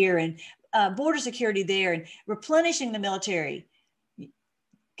deals here and border security there and replenishing the military.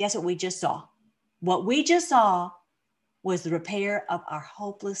 Guess what we just saw? What we just saw was the repair of our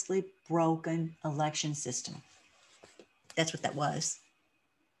hopelessly broken election system. That's what that was.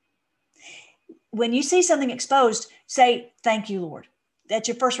 When you see something exposed, say, thank you, Lord. That's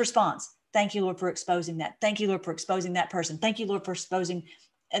your first response. Thank you, Lord, for exposing that. Thank you, Lord, for exposing that person. Thank you, Lord, for exposing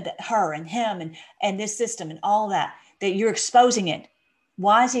her and him and this system and all that you're exposing it.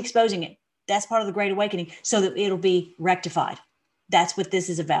 Why is he exposing it? That's part of the Great Awakening so that it'll be rectified. That's what this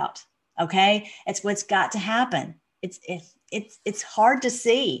is about. Okay. It's what's got to happen. It's hard to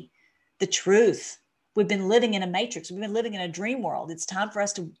see the truth. We've been living in a matrix. We've been living in a dream world. It's time for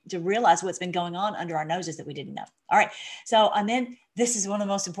us to realize what's been going on under our noses that we didn't know. All right. So, and then this is one of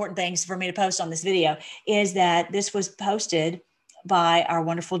the most important things for me to post on this video is that this was posted by our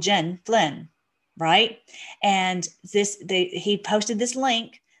wonderful Jen Flynn, right? And he posted this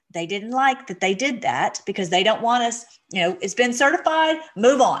link. They didn't like that they did that because they don't want us, it's been certified,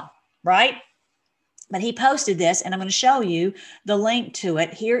 move on, right? But he posted this, and I'm going to show you the link to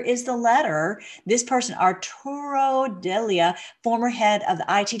it. Here is the letter. This person, Arturo Delia, former head of the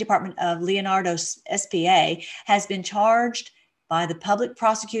IT department of Leonardo SPA, has been charged by the public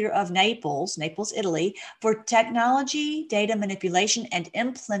prosecutor of Naples, Italy, for technology, data manipulation, and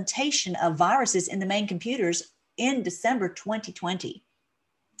implantation of viruses in the main computers in December 2020.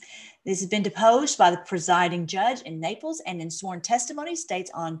 This has been deposed by the presiding judge in Naples and in sworn testimony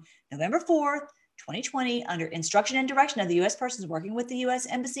states on November 4th, 2020, under instruction and direction of the U.S. persons working with the U.S.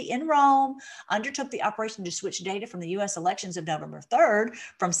 Embassy in Rome, undertook the operation to switch data from the U.S. elections of November 3rd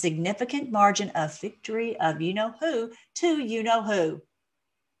from significant margin of victory of you-know-who to you-know-who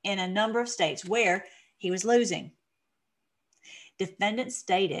in a number of states where he was losing. Defendant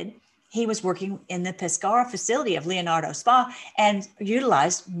stated he was working in the Pescara facility of Leonardo SPA and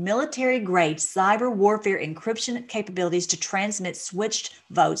utilized military-grade cyber warfare encryption capabilities to transmit switched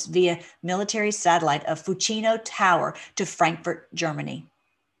votes via military satellite of Fucino Tower to Frankfurt, Germany.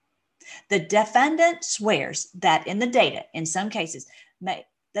 The defendant swears that the data in some cases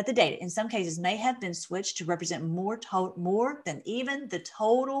may have been switched to represent more than even the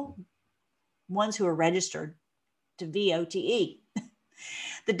total ones who are registered to VOTE.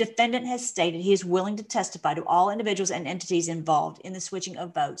 The defendant has stated he is willing to testify to all individuals and entities involved in the switching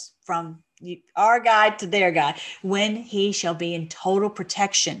of votes from our guy to their guy when he shall be in total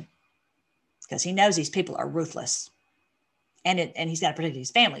protection, because he knows these people are ruthless, and he's got to protect his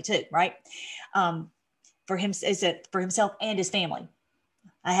family too, right? For himself and his family.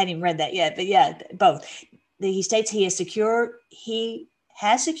 I hadn't even read that yet, but yeah, both. he states he has secured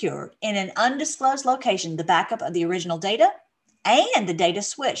in an undisclosed location the backup of the original data and the data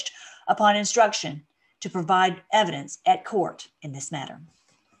switched upon instruction to provide evidence at court in this matter.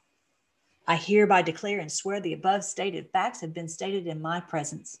 I hereby declare and swear the above stated facts have been stated in my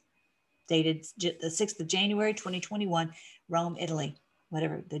presence. Dated the 6th of January, 2021, Rome, Italy.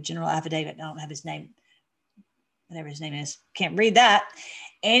 Whatever, the general affidavit. I don't have his name. Whatever his name is. Can't read that.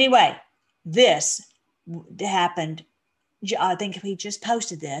 Anyway, this happened. I think he just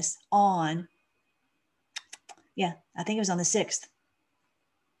posted this on, I think it was on the 6th.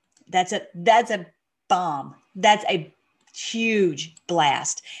 That's a bomb. That's a huge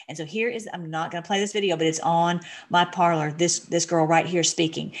blast. And so here is, I'm not going to play this video, but it's on my Parler, this girl right here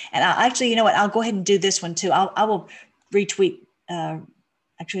speaking. And I actually, you know what, I'll go ahead and do this one too. I will retweet.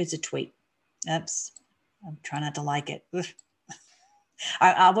 Actually, it's a tweet. Oops. I'm trying not to like it.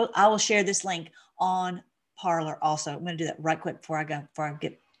 I will share this link on Parler also. I'm going to do that right quick before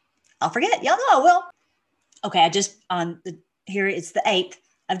I'll forget. Y'all know I will. Okay. Here it's the 8th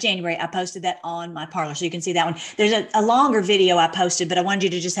of January. I posted that on my Parler, so you can see that one. There's a longer video I posted, but I wanted you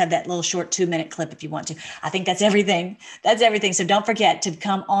to just have that little short 2-minute clip if you want to. I think that's everything. That's everything. So don't forget to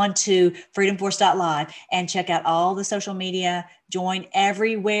come on to freedomforce.live and check out all the social media. Join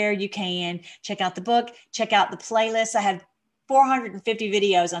everywhere you can. Check out the book. Check out the playlist. I have 450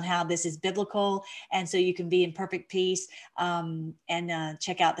 videos on how this is biblical, and so you can be in perfect peace. And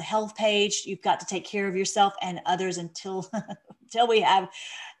check out the health page. You've got to take care of yourself and others until we have,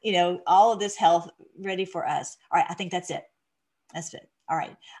 all of this health ready for us. All right, I think that's it. That's it. All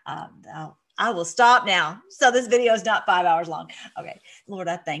right, I will stop now. So this video is not 5 hours long. Okay, Lord,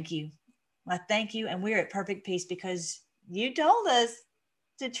 I thank you. I thank you, and we're at perfect peace because you told us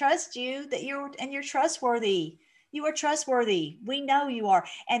to trust you, that you're trustworthy. You are trustworthy. We know you are.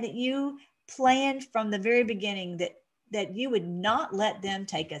 And that you planned from the very beginning that you would not let them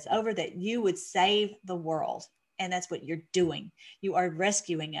take us over, that you would save the world. And that's what you're doing. You are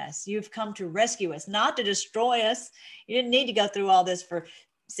rescuing us. You've come to rescue us, not to destroy us. You didn't need to go through all this for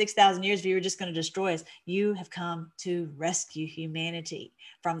 6,000 years if you were just going to destroy us. You have come to rescue humanity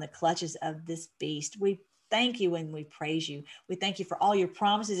from the clutches of this beast. We thank you and we praise you. We thank you for all your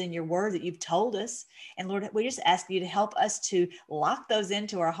promises in your word that you've told us. And Lord, we just ask you to help us to lock those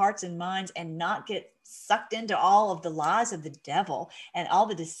into our hearts and minds and not get sucked into all of the lies of the devil and all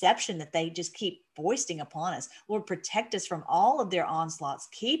the deception that they just keep foisting upon us. Lord, protect us from all of their onslaughts.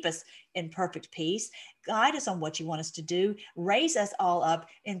 Keep us in perfect peace. Guide us on what you want us to do. Raise us all up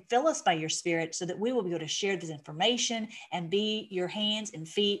and fill us by your spirit so that we will be able to share this information and be your hands and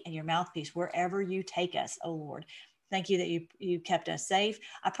feet and your mouthpiece wherever you take us, oh Lord. Thank you that you kept us safe.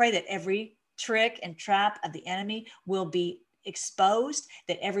 I pray that every trick and trap of the enemy will be exposed,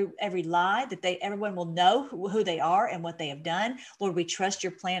 that every lie, that everyone will know who they are and what they have done. Lord, we trust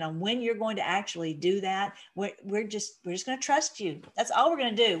your plan on when you're going to actually do that. We're just going to trust you. That's all we're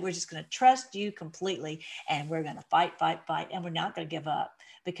going to do. We're just going to trust you completely, and we're going to fight, and we're not going to give up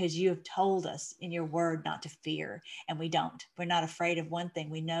because you have told us in your word not to fear, and we don't. We're not afraid of one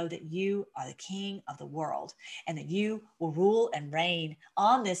thing. We know that you are the King of the world and that you will rule and reign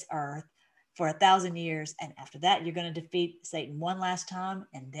on this earth for 1,000 years. And after that, you're going to defeat Satan one last time,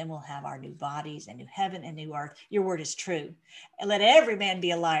 and then we'll have our new bodies and new heaven and new earth. Your word is true. And let every man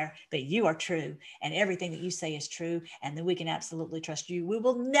be a liar, but you are true. And everything that you say is true. And then we can absolutely trust you. We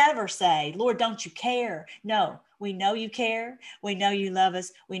will never say, Lord, don't you care? No, we know you care. We know you love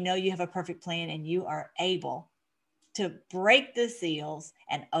us. We know you have a perfect plan, and you are able to break the seals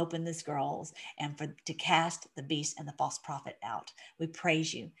and open the scrolls and to cast the beast and the false prophet out. We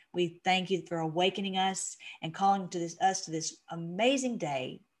praise you. We thank you for awakening us and calling us to this amazing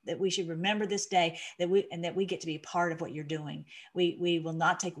day, that we should remember this day, that we get to be a part of what you're doing. We will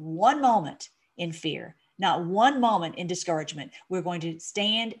not take one moment in fear, not one moment in discouragement. We're going to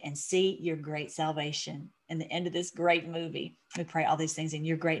stand and see your great salvation and the end of this great movie. We pray all these things in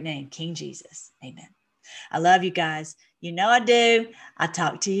your great name, King Jesus. Amen. I love you guys. You know I do. I'll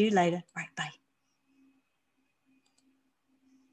talk to you later. All right, bye.